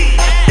MC.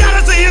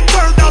 Gotta see it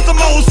turned out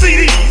some old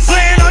CDs.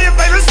 Playing all your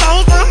favorite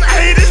songs from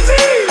A to Z.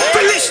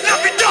 Feliz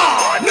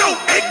Navidad, no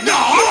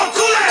eggnog, more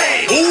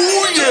Kool-Aid.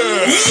 Oh,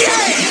 yeah.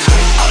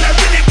 Yeah! All I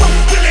really want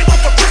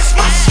for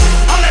Christmas.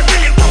 All I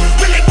really want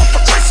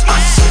for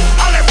Christmas.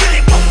 All I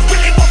really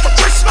want for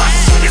Christmas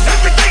is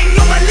everything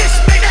on my list,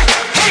 baby.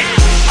 Hey!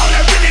 All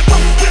I really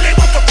want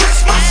for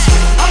Christmas.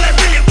 All I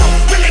really want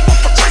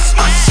for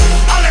Christmas.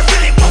 All I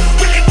really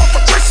want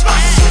for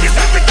Christmas is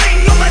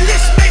everything on my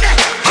list, baby.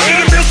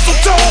 Under the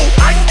mistletoe,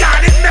 I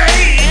got it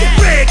made.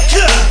 Red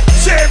cup,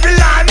 cherry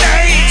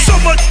limeade. So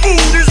much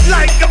food is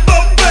like a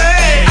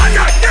buffet. I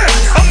got this,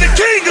 I'm the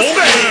king of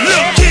Spain.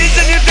 Little kids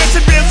and your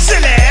dancing real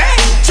silly.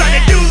 Trying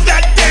to do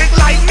that dance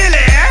like Millie.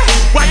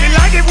 Why you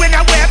like it when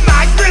I wear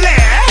my grilly?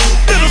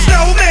 Little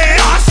snowman,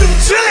 awesome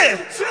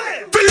chillin'.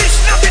 Feliz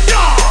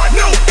Navidad,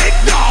 no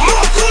eggnog,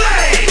 more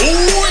Kool-Aid.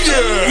 Oh,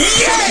 yeah.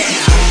 Yeah!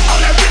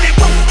 All I really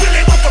want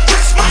for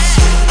Christmas.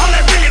 All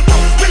I really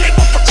want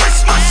for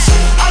Christmas.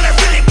 All I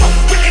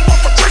really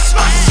want for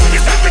Christmas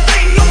is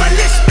everything on my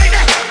list, baby.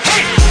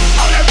 Hey!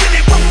 All I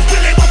really want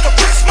for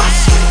Christmas.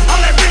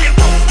 All I really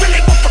want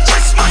for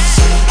Christmas.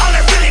 All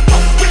I really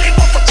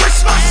want for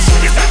Christmas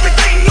is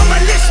everything on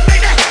my list,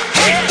 baby.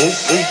 Hey!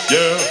 Oh,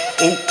 yeah.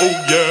 Oh,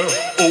 yeah.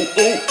 Oh,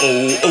 yeah.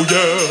 Oh,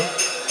 yeah.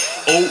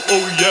 Oh,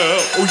 yeah.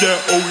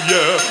 Oh,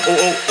 yeah.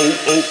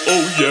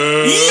 Oh,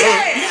 yeah. Yeah!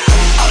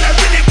 All I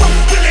really want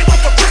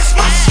for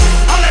Christmas.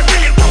 All I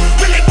really want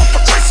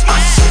for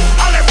Christmas.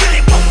 All I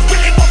really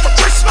want for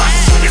Christmas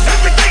is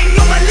everything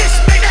on my list,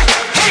 baby.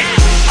 Hey!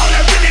 All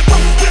I really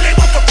want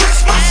for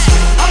Christmas.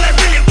 All I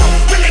really want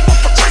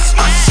for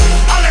Christmas.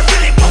 All I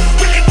really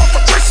want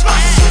for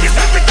Christmas is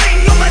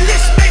everything on my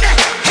list, baby.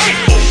 Hey!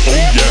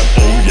 Oh, yeah.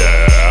 Oh,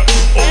 yeah.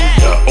 Oh,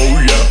 yeah.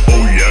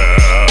 Oh, yeah.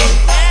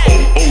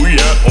 Oh,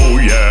 yeah. Oh,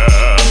 yeah.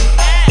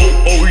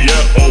 Oh, yeah. Oh,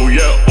 yeah. Oh,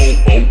 yeah.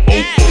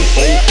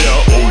 Oh,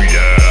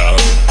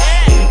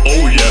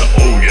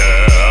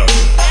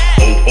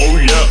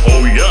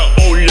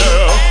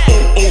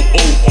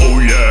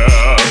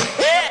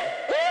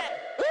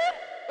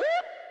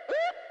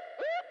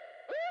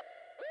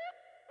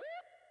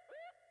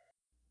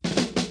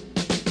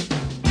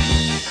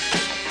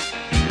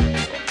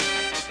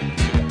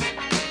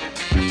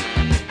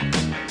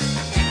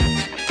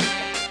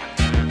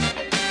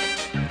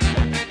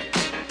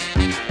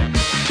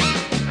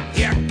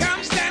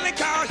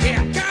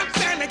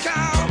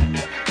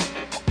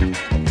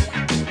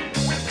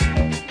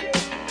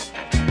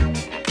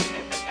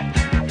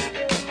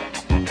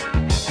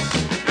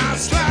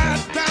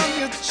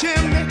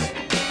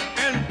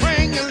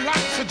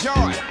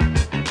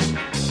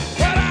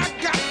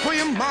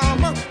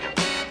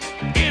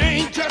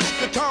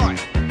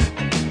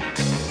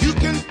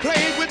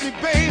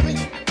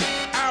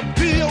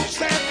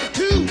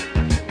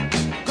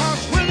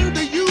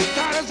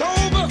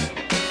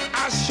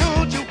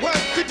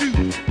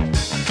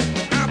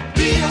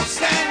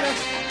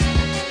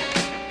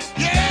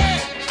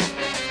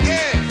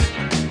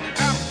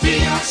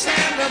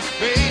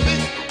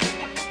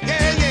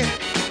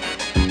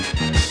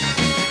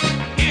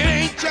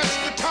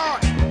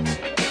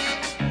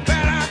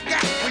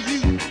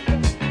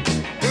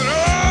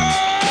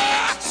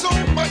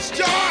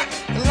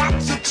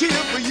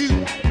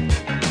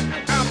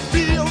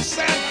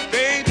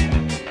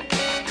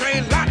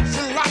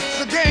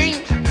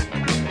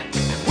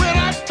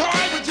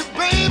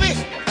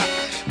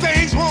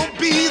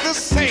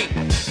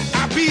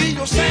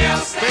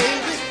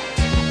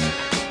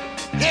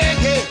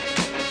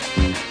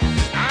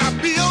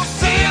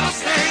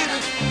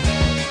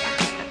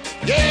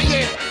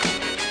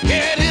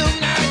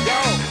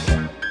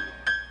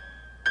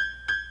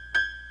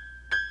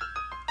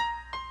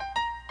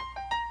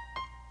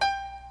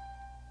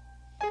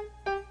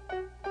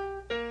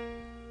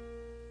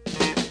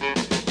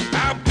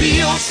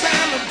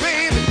 Santa,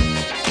 baby,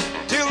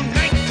 till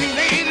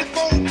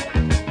 1984.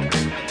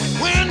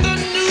 When the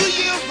new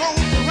year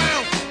rolls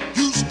around,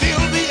 you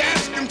still be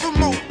asking for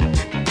more.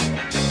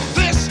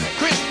 This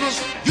Christmas,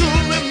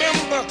 you'll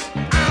remember,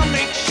 I'll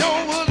make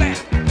sure of that.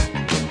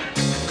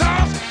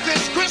 'Cause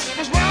this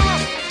Christmas, mama,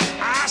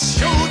 I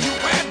showed you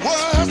where it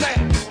was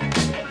at.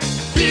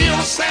 Be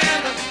your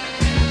Santa.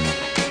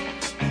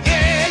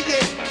 Yeah,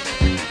 yeah.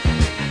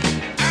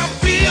 I'll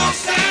be your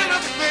Santa,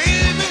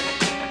 baby.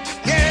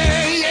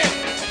 Yeah, yeah.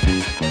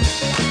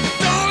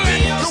 Don't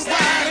let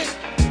nobody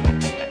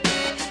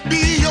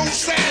be your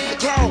Santa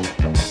Claus.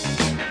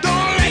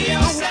 Don't let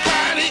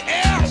nobody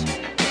else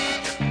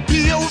be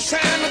your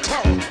Santa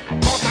Claus.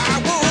 'Cause I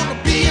wanna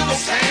be your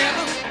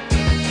Santa.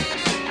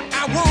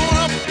 I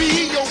wanna be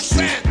your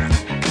Santa.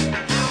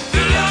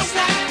 I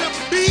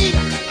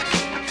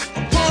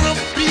wanna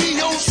be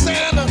your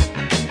Santa.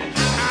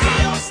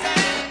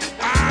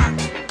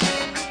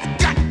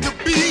 Got to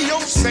be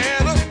your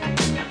Santa.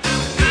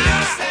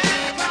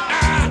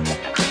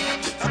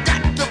 I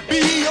got to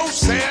be your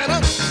Santa.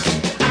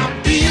 I'll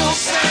be your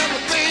Santa,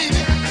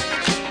 baby.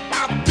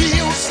 I'll be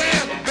your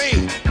Santa,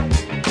 baby.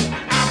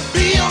 I'll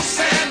be your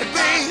Santa,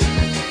 baby.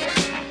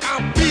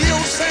 I'll be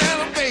your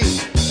Santa, baby.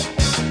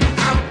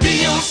 I'll be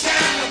your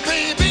Santa,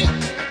 baby.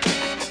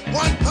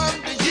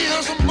 100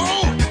 years or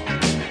more.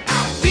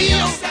 I'll be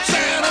your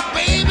Santa,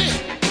 baby.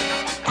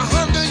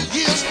 100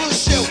 years for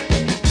sure.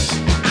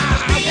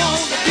 I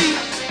want to be.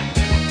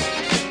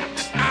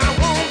 I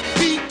want to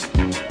be.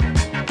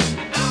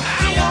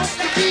 I want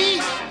to be.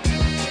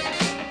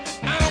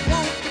 I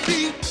want to be.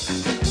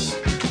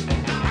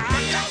 I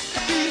got to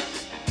be.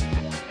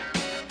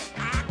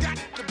 I got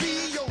to be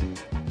your.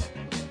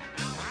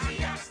 I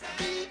got to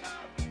be.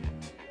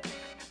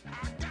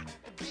 I got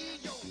to be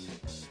your.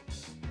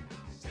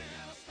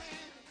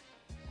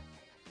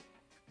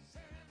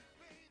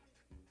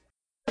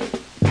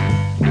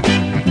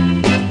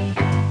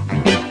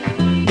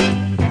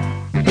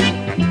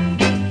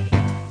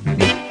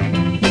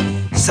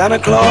 Santa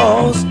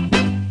Claus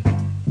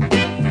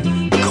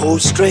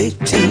goes straight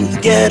to the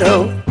ghetto.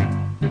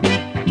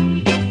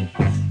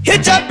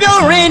 Hitch up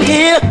your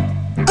reindeer,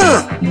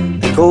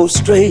 go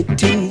straight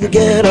to the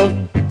ghetto.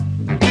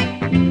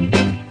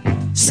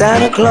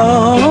 Santa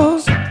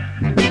Claus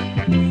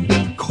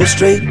go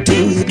straight to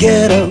the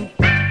ghetto.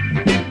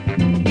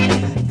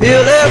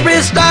 Fill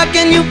every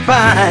stocking you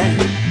find.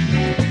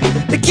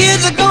 The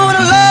kids are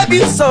gonna love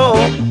you so.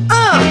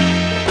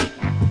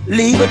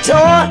 Leave a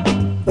toy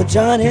for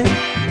Johnny.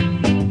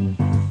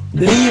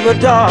 Leave a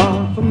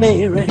doll for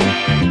Mary.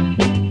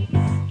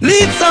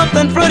 Leave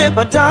something pretty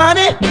for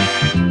Donnie.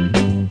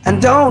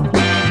 And don't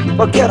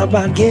forget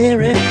about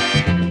Gary.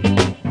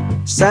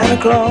 Santa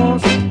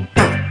Claus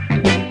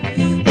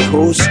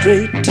goes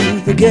straight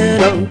to the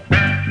ghetto.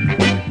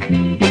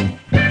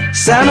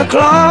 Santa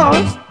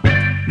Claus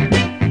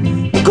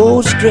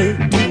goes straight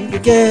to the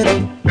ghetto.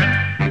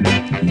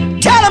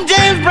 Tell him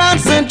James Brown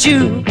sent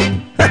you.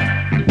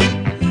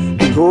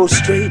 Go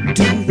straight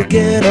to the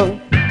ghetto.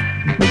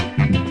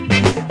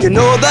 You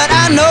know that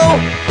I know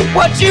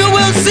what you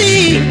will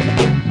see,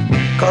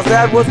 'cause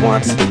that was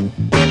once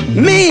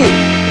me.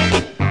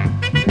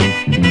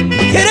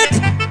 Hit it,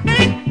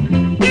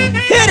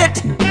 hit it.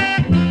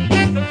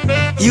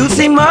 You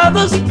see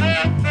mothers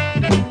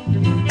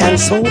and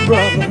soul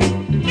brothers.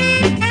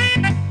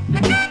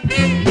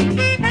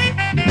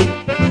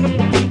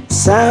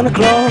 Santa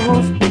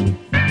Claus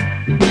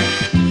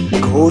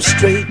goes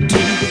straight to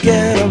the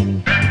ghetto.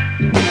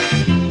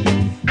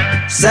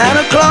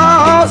 Santa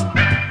Claus,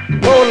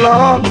 oh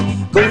Lord,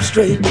 go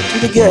straight to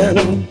the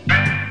ghetto.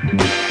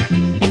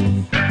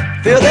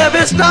 Fill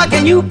every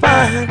stocking you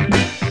find.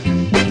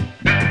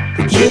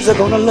 The kids are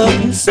gonna love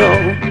you so.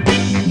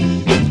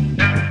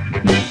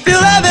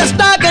 Fill every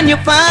stocking you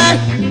find.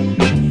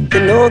 You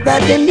know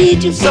that they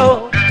need you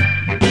so.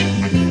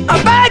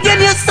 I'm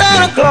begging you,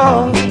 Santa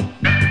Claus,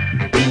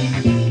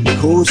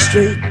 go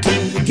straight to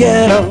the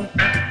ghetto.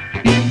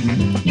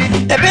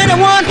 If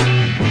anyone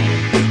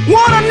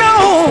wanna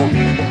know,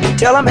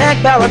 tell him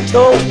Hank Ballard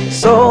told me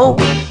so.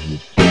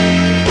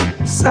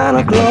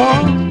 Santa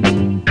Claus,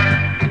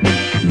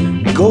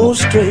 go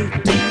straight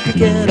to the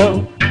ghetto.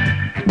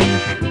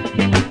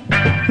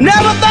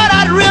 Never thought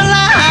I'd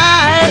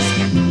realize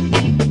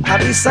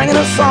I'd be singing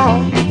a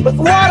song with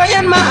water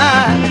in my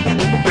eyes.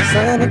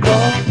 Santa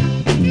Claus,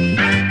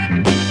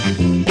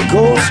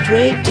 go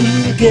straight to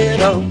the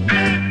ghetto.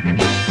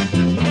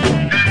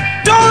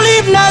 Don't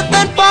leave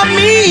nothing for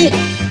me.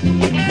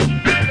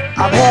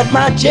 I've had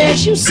my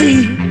chance, you see.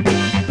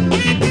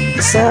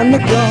 Santa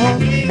Claus,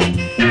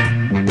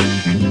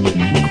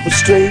 go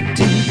straight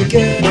to the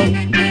ghetto.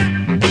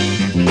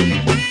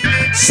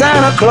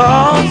 Santa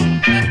Claus,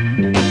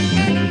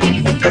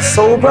 the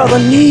soul brother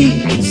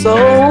needs so.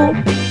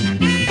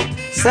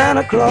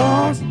 Santa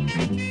Claus,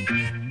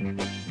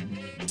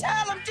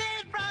 tell him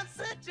James Brown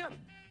sent you.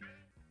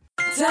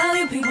 Tell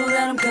you people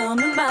that I'm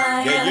coming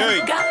by.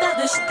 Yeah. Got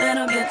that dish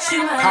that'll get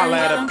you high. Holla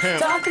at a I'm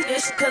pimp. talking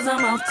dish cause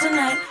I'm off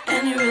tonight.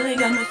 And you really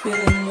got me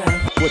feeling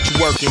right. What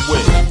you working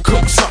with?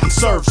 Cook something,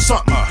 serve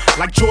something.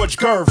 Like George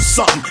Gerv,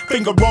 something.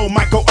 Finger roll,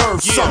 Michael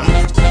Irv, something.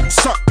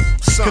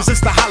 Cause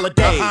it's the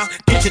holidays.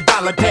 Get your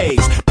dollar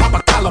days. Pop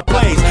a collar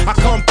blaze. I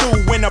come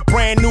through in a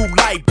brand new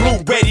light blue,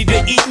 ready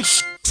to eat and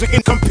shit.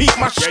 And compete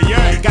my shit.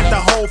 Got the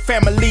whole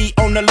family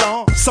on the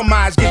lawn. Some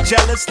eyes get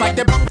jealous like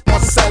they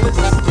want sellers.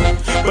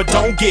 But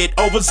don't get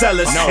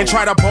overzealous and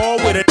try to ball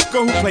with a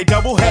nigga who play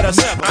double headers.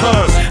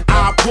 Cause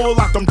I pull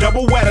out them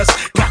double wetters.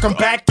 Got them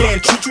back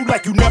and treat you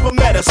like you never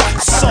met us.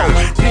 So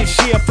this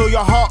year fill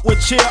your heart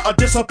with cheer or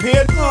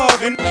disappear.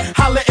 And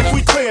holla if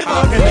we clear.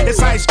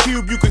 It's Ice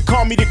Cube, you can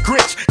call me the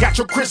Grinch. Got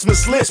your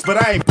Christmas list, but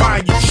I ain't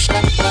buying you shit.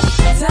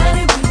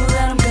 Telling people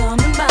that I'm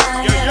coming by.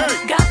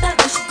 Got that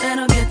dish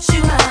that'll get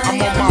you high.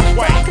 I'm on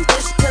my way. Talking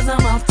dish cause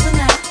I'm off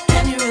tonight.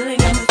 And you really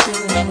got me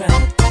feeling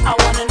right. I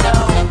wanna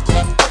know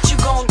what you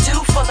gon' do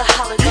for the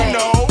holiday. You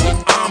know,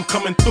 I'm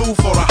coming through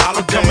for the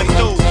holiday.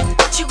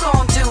 What you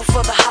gon' do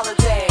for the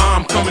holiday?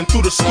 I'm coming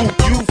through to scoop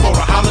you for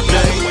the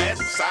holiday.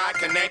 West side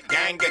connect,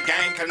 gang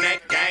connect, gang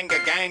connect,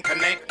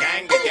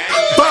 gang.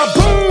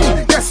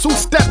 Ba-boom! Guess who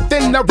stepped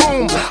in the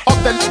room?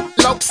 Off the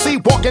low-see,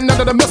 walking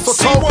under the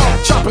mistletoe.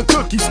 Chopping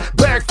cookies,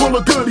 bag full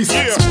of goodies.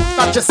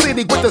 Out your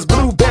city with this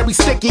blueberry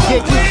sticky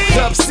hickey.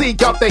 Dub C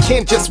got the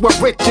hinges with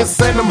riches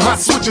and them hot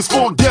switches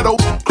for ghetto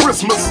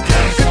Christmas.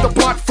 Hit the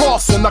block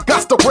flossing, I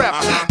got the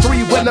rap.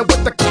 3 winner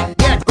with the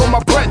yak on my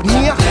bread,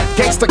 yeah.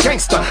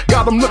 Gangsta,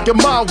 got them looking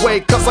my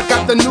way. Cause I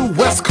got the new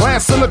West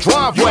Class in the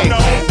driveway.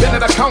 Then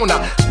at the corner,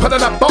 put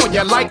it up on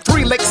you like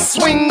 3 licks.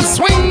 Swing,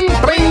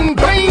 bang,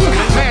 bang.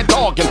 Mad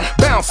dogging,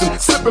 bouncing,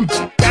 slipping,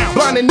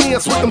 blinding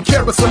ears with them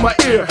carrots in my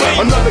ear.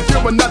 Another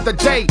year, another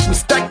day, we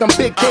stack them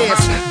big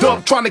heads.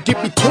 Dub trying to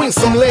get between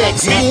some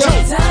legs, yeah.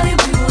 Telling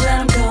people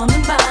that I'm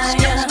coming by.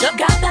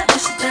 Got that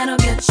dish that'll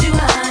get you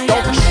high.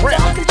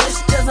 Talking dish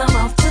cause I'm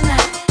off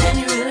tonight. And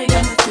you really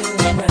got me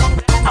feeling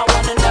right. I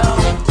wanna know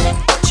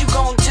what you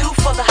gon' do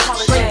for the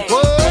holiday.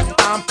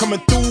 I'm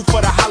coming through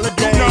for the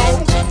holiday.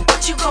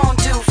 What you gon'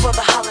 do for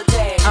the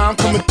holiday? I'm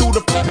coming through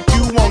to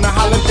you on the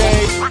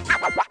holiday.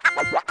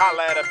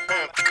 Holla at a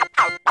pimp.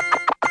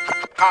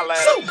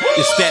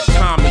 It's that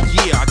time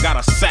of year, I got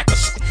a sack of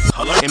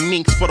and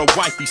minks for the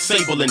wifey,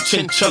 sable and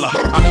chinchilla.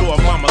 I know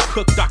a mama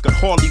cooked, I could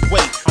hardly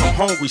wait. I'm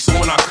hungry, so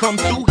when I come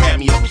through, have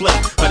me a plate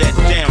of that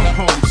down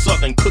home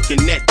southern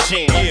cooking that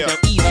jam. Now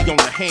easy on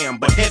the ham,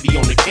 but heavy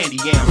on the candy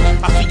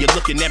yam. I see you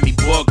looking at me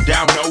bugged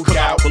out, no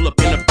doubt. Pull up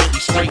in a Bentley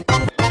straight.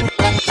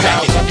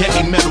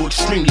 Heavy metal,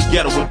 extremely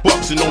ghetto with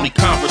bucks and only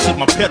Converse hit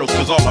my pedals,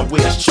 cause all I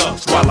wear is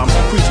chucks. While I'm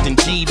creased and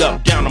G'd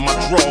up down to my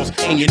drawers,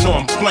 and you know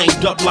I'm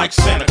flamed up like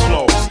Santa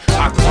Claus.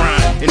 I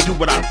grind and do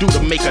what I do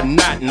to make a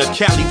knot, and the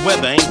Cali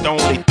weather ain't the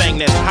only thing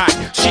that's hot.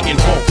 Shit and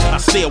hope, I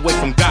stay away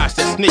from guys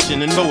that's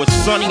snitching, and though it's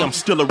sunny, I'm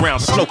still around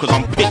slow cause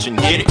I'm pitching,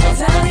 get it?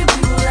 Telling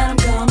people that I'm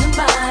coming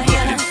by.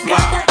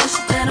 Got that dish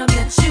that'll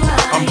get you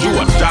high. I'm do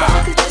or die.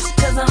 Talking dish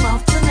cause I'm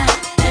off tonight.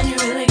 And you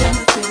really got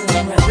me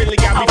feeling right. Really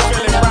got me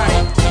feeling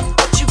right.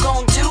 What you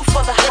gon' do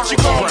for the holiday?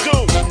 What you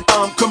gon' do?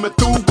 I'm coming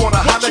through on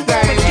the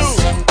holidays.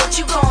 What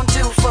you gon'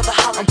 do for the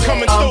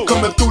holiday? I'm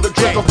coming through the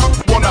drink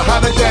on the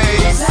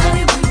holidays.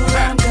 Telling people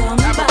that I'm coming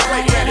by.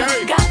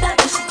 Got that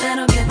dish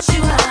that'll get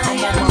you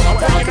high.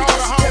 Talking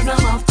dish cause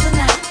I'm off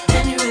tonight.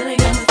 And you really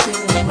got me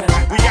feeling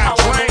right. We got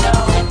drink.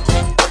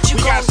 What you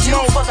gon' do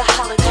for the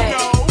holiday?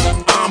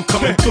 I'm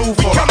coming through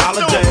for the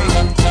holiday.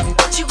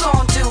 What you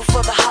gon' do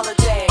for the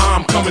holiday?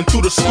 I'm coming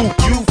through to scoop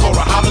you for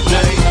the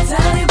holiday.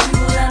 Telling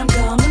people that I'm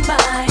coming by.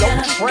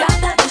 Got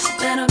that dish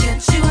that'll get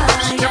you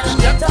high.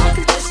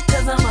 Talking dish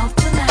cause I'm off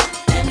tonight.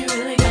 And you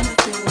really got me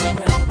feeling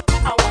right.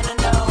 I wanna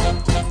know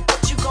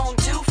what you gon'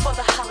 do for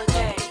the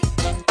holiday.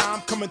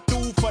 I'm coming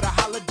through for the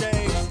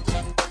holiday.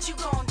 What you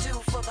gon' do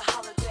for the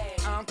holiday?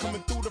 I'm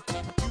coming through to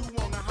you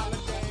on the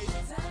holiday.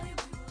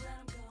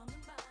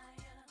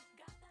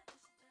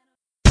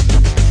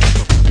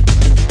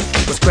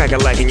 What's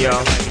crackin' like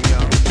y'all?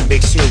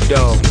 Big Snoop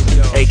Dogg,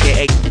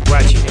 a.k.a.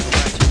 Rachi.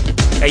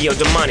 Hey yo,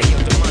 the money.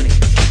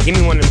 Give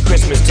me one of them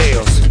Christmas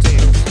tales.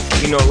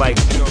 You know, like,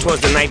 'twas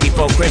the night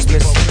before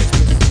Christmas.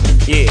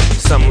 Yeah,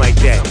 something like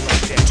that.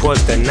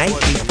 'Twas the night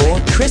before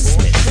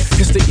Christmas.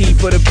 It's the eve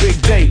for the big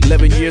day,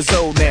 11 years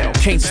old now.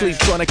 Can't sleep,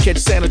 trying to catch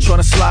Santa, trying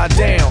to slide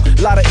down.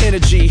 Lot of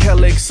energy,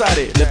 hella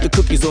excited. Left the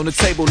cookies on the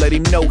table, let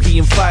him know he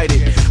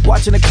invited.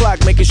 Watching the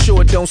clock, making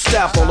sure it don't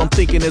stop. All I'm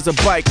thinking is a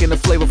bike and a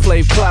Flavor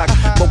Flav clock.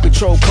 More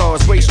control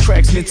cars,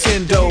 racetracks,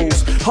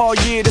 Nintendos. All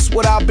year, this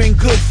what I've been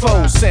good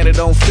for. Santa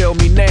don't fail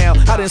me now.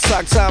 I didn't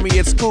sock Tommy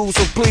at school,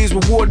 so please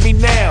reward me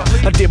now.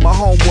 I did my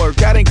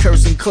homework, I didn't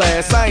curse in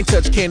class. I ain't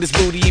touch Candace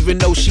booty even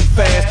though she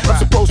fast. I'm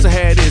supposed to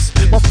have this,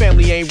 my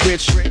family ain't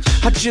rich.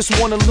 I just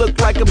wanna look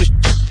like I'm the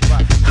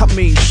I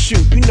mean,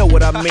 shoot, you know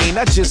what I mean.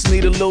 I just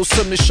need a little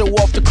something to show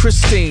off to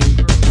Christine.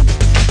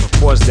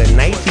 Was the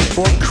night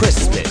before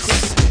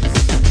Christmas,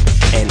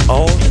 and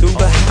all through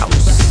the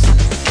house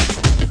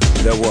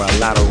there were a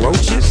lot of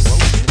roaches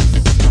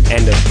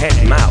and a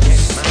pet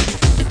mouse.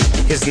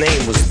 His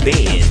name was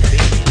Ben.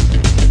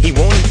 He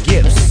wanted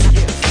gifts,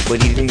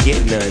 but he didn't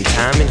get none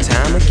time and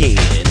time again.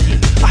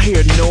 I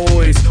hear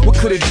noise, what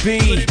could it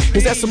be?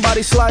 Is that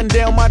somebody sliding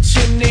down my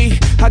chimney?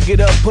 I get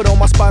up, put on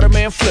my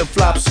Spider-Man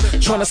flip-flops,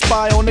 trying to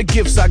spy on the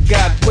gifts I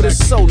got, but it's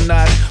so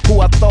not who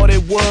I thought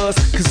it was.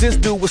 Cause this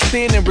dude was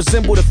thin and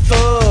resembled a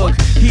thug.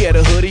 He had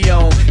a hoodie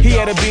on, he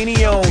had a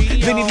beanie on.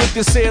 Then he looked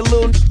and said,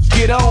 "Little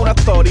get on." I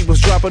thought he was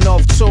dropping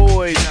off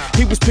toys.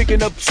 He was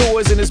picking up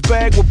toys in his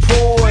bag with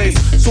poise.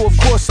 So of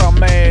course I'm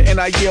mad and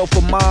I yell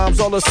for moms.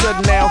 All of a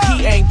sudden now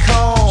he ain't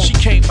calm. She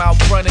came out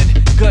running,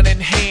 gun in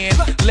hand,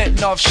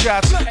 letting off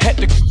shots at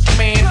the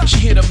man. She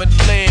hit him in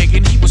the leg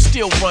and he was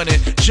still running.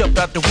 Jumped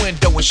out the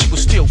window and she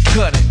was still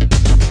gunning.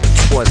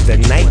 'Twas the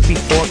night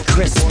before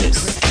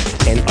Christmas,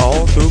 and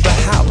all through the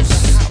house,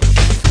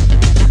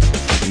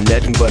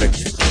 nothing but a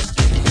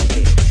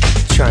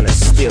trying to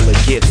steal the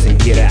gifts and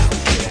get out.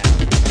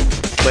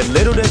 But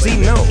little does he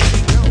know,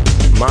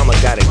 Mama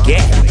got a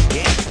gap.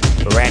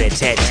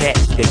 Rat-a-tat-tat,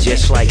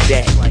 just like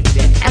that.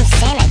 I'm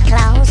Santa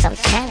Claus, I'm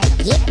trying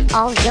to get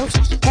all your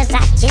cause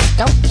I just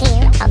don't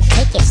care. I'm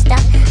taking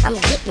stuff, I'm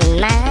getting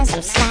mine,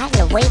 I'm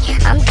sliding away,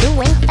 I'm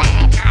doing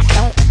fine, I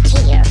don't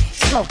care.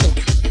 Smoking,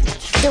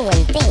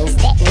 doing things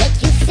that make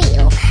you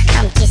feel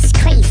I'm just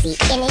crazy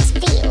and it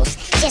feels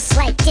just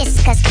like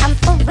this cause I'm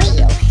for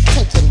real.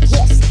 Taking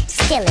gifts,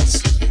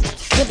 stealing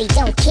really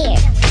don't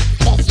care.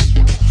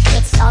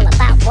 It's all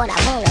about what I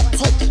wanna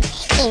take.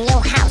 In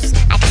your house,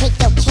 I take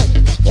your cake,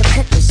 your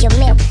cookies, your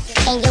milk,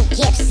 and your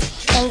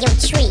gifts, and your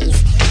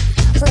trees.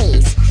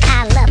 Please,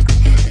 I love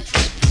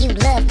you.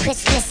 Love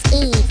Christmas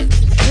Eve.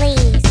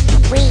 Please,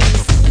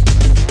 please.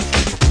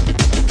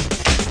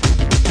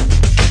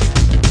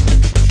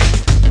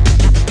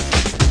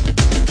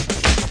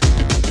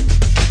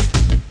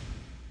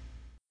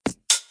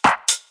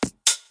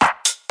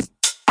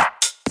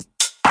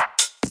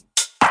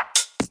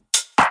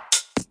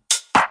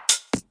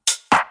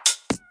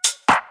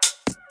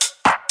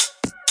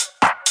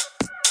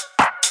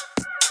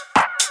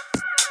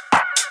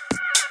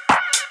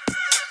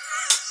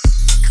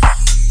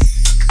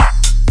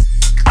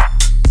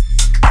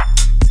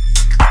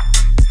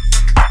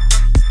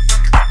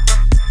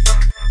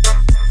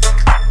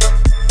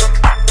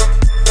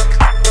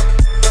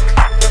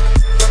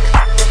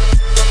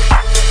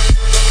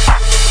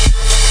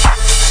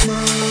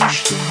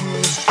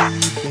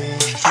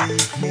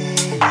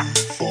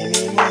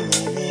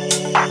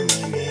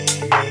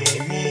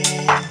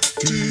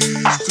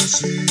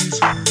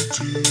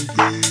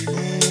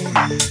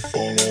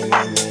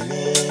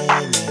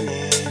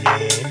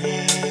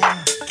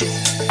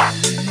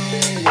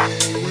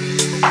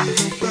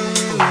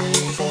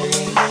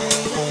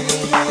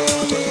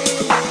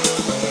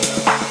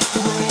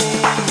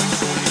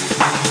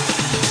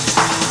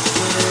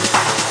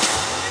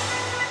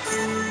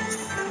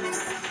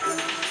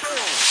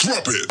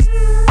 Drop it.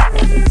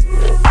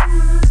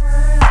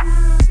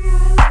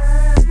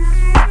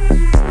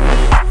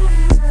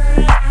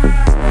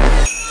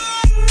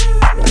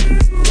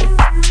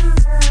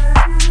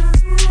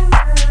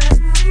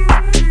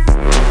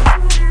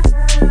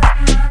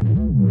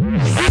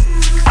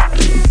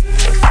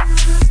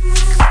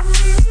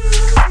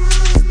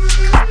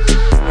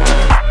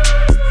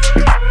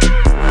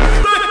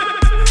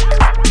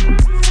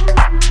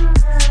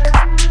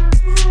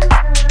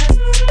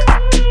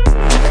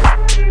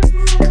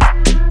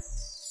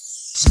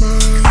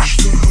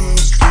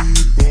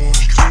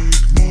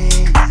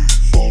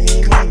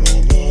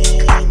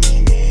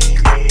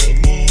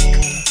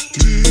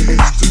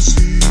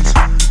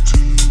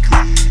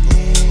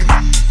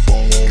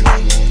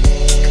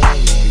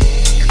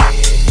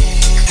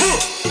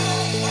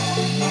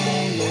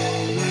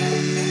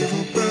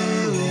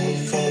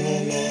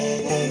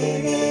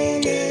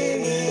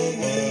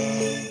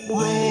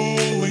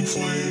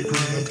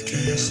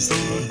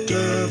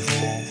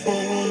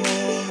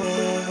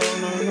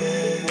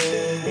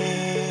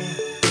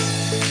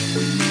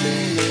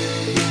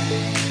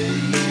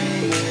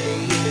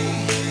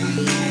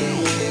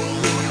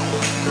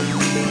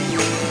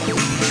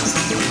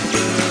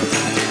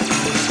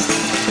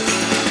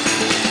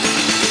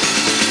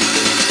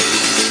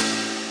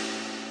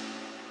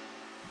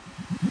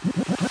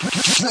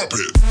 Drop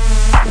it.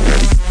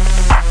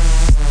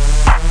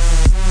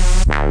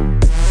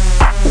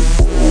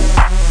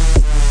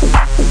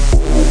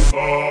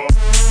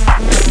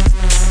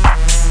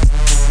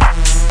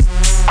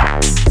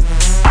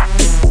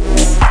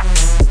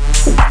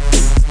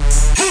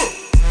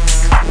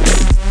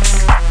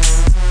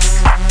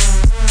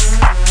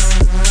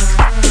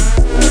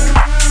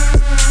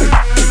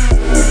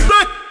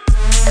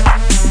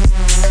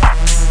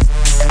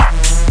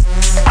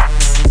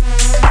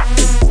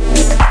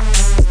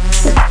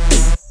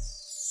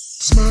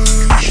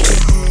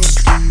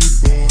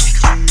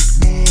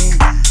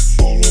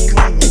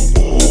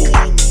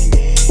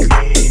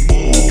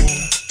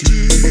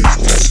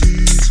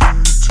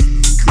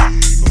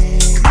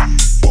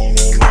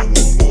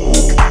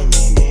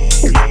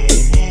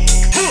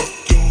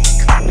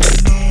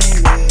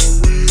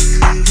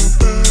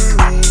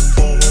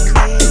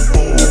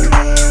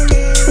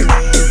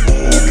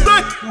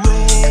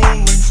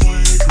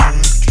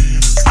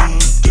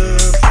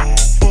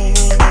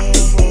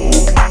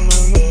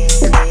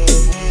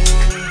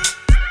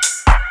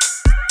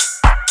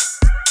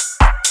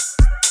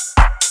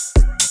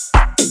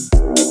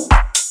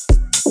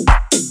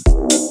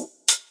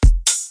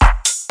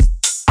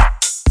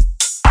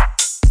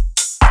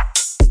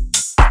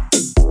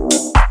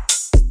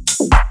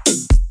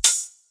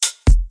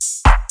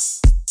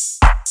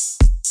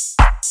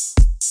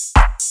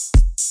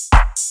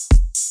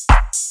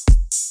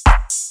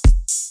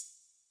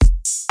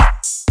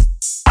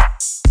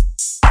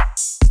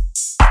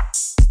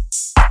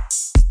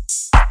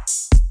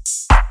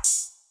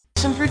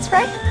 Some fruit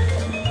spray?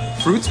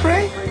 Fruit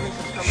spray?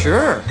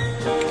 Sure.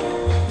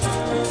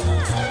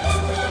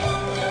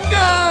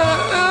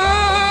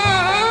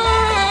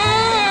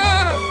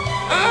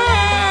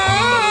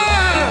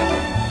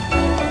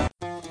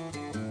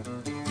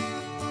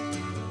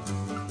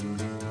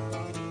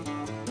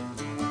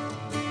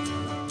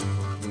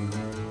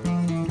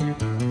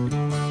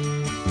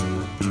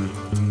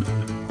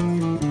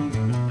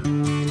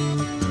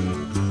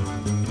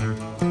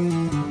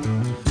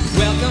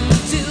 Welcome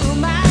to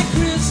my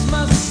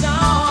Christmas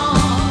song.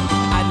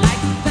 I'd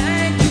like to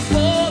thank you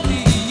for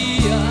the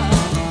year.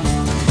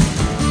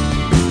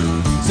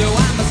 So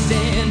I'm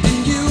sending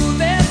you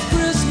this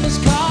Christmas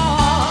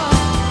card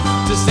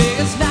to say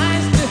it's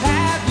nice to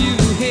have you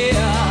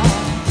here.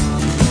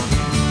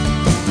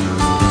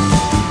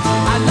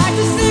 I'd like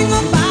to sing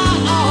about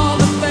all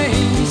the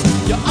things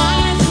your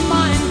eyes and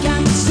mine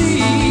can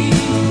see.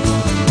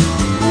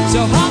 So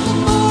hop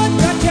aboard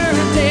the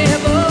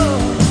turntable.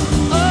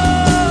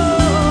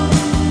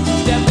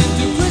 Step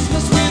into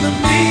Christmas with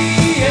me,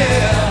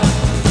 yeah.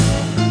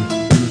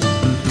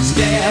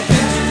 Step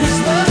into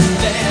Christmas,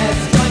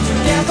 let's join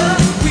together.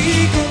 We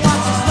can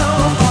watch the snow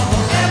fall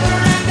forever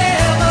and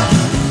ever.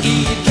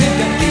 Eat, drink,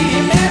 and be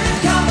merry.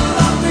 Come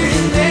along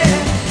with me.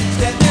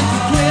 Step into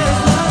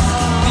Christmas,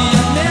 the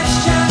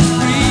admission's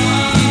free.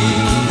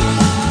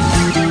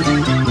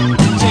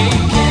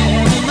 Take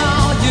care in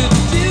all you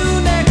do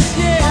next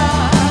year.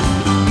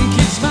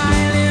 Keep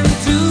smiling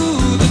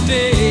through the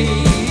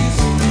days.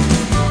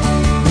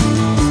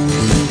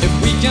 If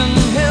we can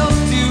help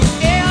to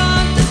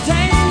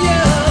entertain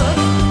you,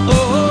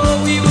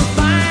 oh, we will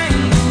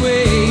find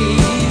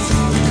ways.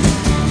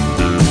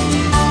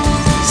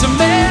 So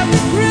Merry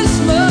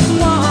Christmas,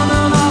 one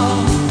and all.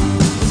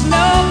 There's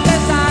no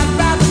place I'd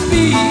rather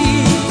be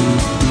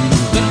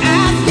than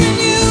asking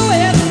you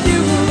if you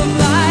would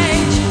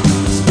like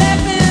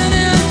stepping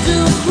into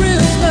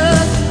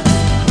Christmas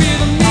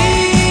with me.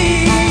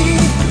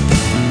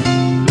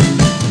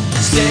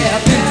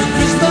 Step into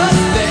Christmas,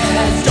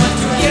 let's join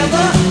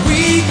together.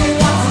 We can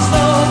watch the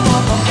snow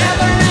fall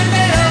forever and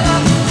ever.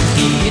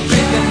 Eat,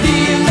 drink, and be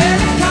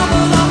merry. Come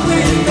along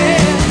with me.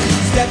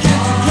 Step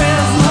into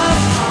Christmas,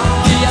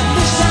 the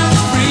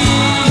admission's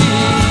free.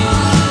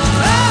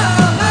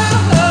 Oh,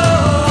 oh, oh.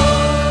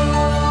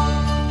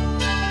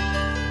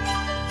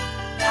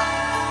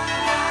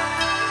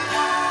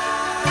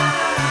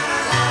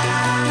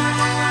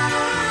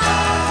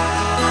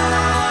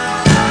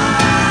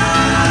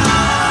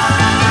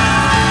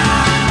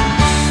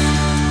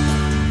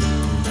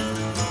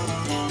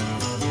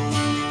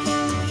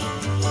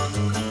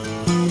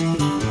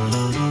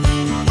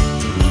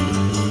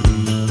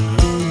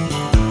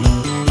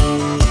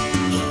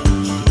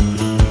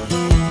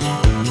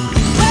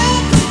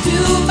 Welcome to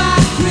my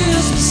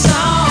Christmas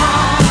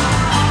song.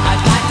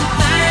 I'd like to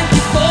thank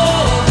you for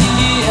the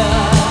year.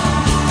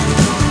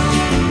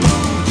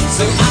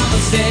 So I'm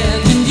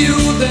sending you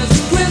this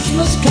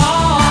Christmas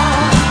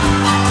card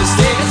to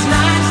say it's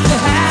nice to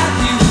have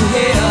you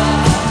here.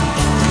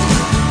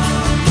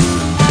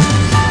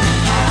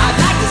 I'd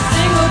like to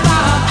sing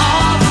about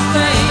all the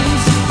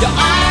things your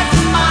eyes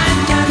and mine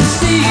can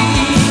see.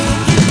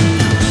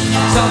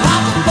 So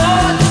hop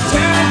aboard the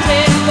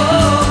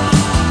turntable.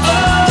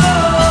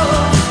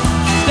 Oh,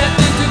 step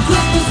into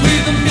Christmas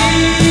with me,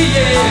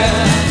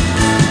 yeah.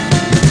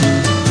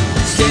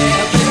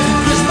 Step into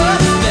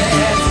Christmas,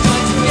 let's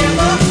join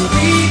together.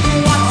 We can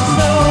watch the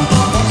snow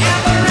fall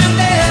forever and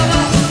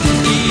ever.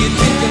 Eat,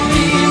 drink, and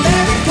be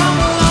merry. Come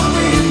along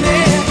with me.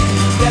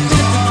 Step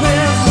into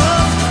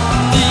Christmas,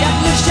 the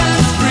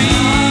admission's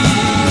free.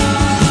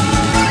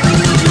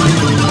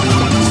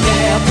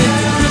 Step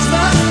into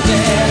Christmas,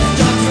 let's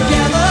join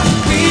together.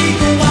 We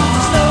can watch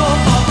the snow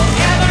fall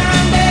forever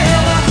and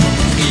ever.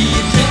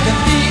 Eat, drink, and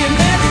be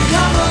merry.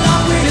 Come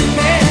along with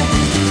me.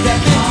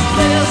 Step into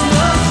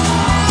Christmas,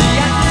 the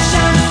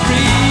admission's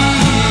free.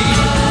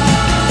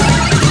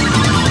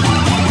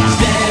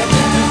 Step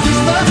into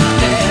Christmas,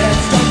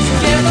 let's join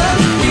together.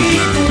 We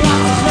can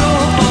watch the snow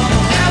fall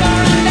forever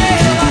and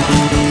ever.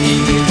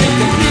 Eat, drink,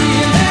 and be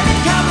merry.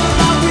 Come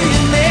along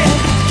with me.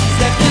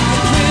 Step into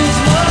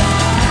Christmas,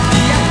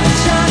 the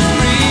admission's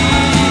free.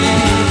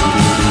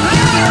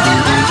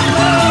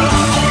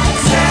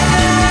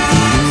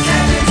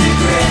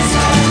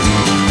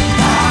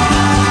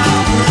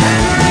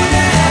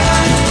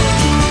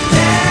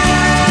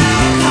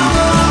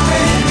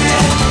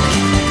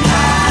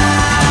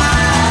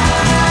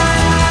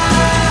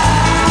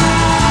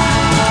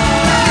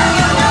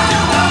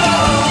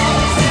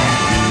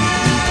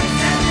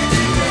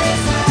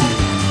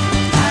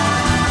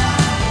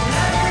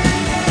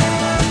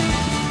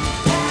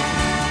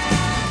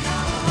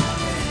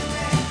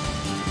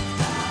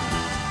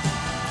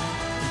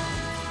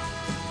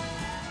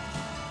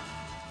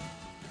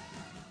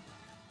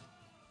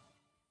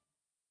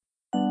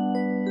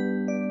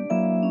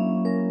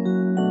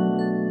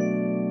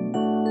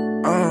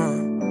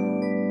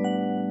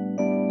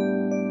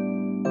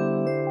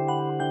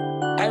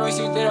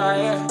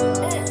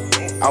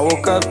 I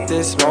woke up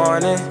this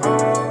morning,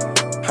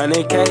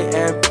 100K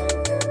and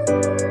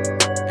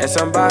and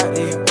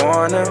somebody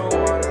wanna.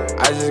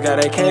 I just got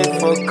a cake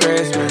for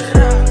Christmas.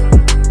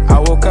 I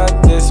woke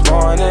up this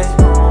morning,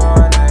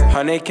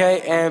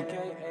 100K and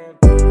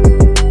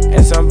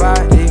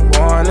somebody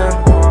wanna.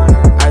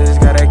 I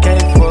just got a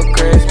cake for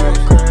Christmas.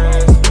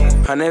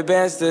 100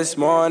 bands this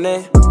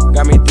morning,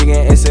 got me thinking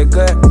it's a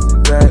good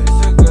day.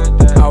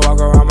 I walk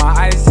around, my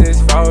ice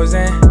is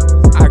frozen.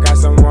 I got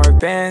some more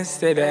bands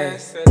today.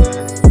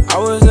 I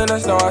was in the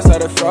snow, I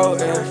started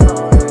floating.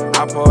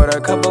 I poured a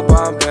couple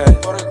Bombay.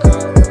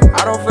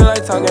 I don't feel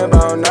like talking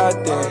about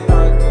nothing.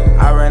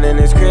 I ran in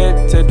this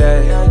crib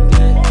today.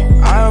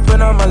 I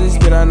open up my just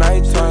get at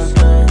nighttime.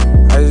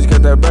 I just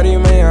got that Buddy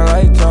million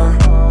lifetime.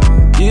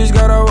 You just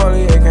got a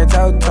rollie, it can't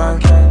tell time.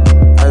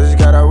 I just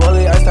got a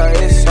rollie, I start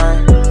it's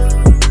time.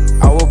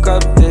 I woke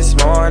up this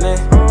morning,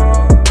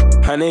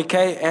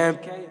 100K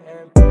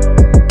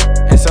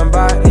and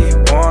somebody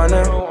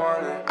wanna.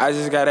 I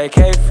just got a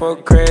cake for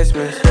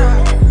Christmas.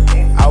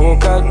 I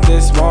woke up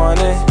this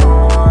morning,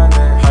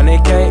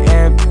 100K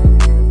and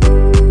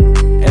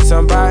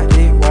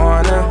somebody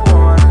wanna.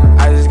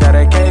 I just got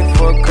a cake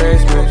for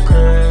Christmas.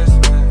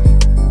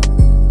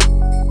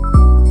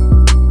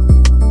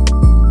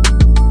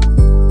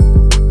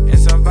 And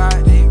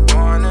somebody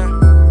wanna.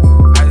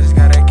 I just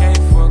got a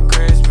cake for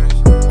Christmas.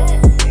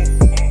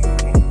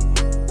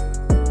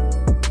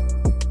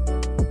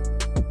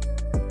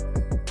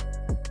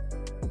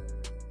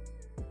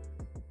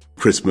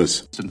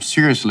 Christmas. Some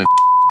seriously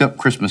up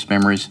Christmas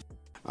memories.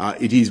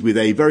 It is with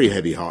a very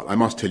heavy heart. I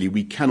must tell you,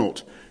 we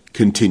cannot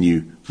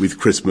continue with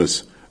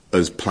Christmas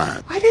as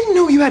planned. I didn't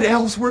know you had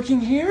elves working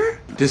here.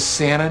 Does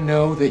Santa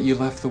know that you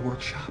left the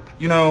workshop?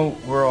 You know,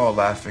 we're all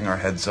laughing our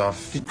heads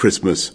off. Christmas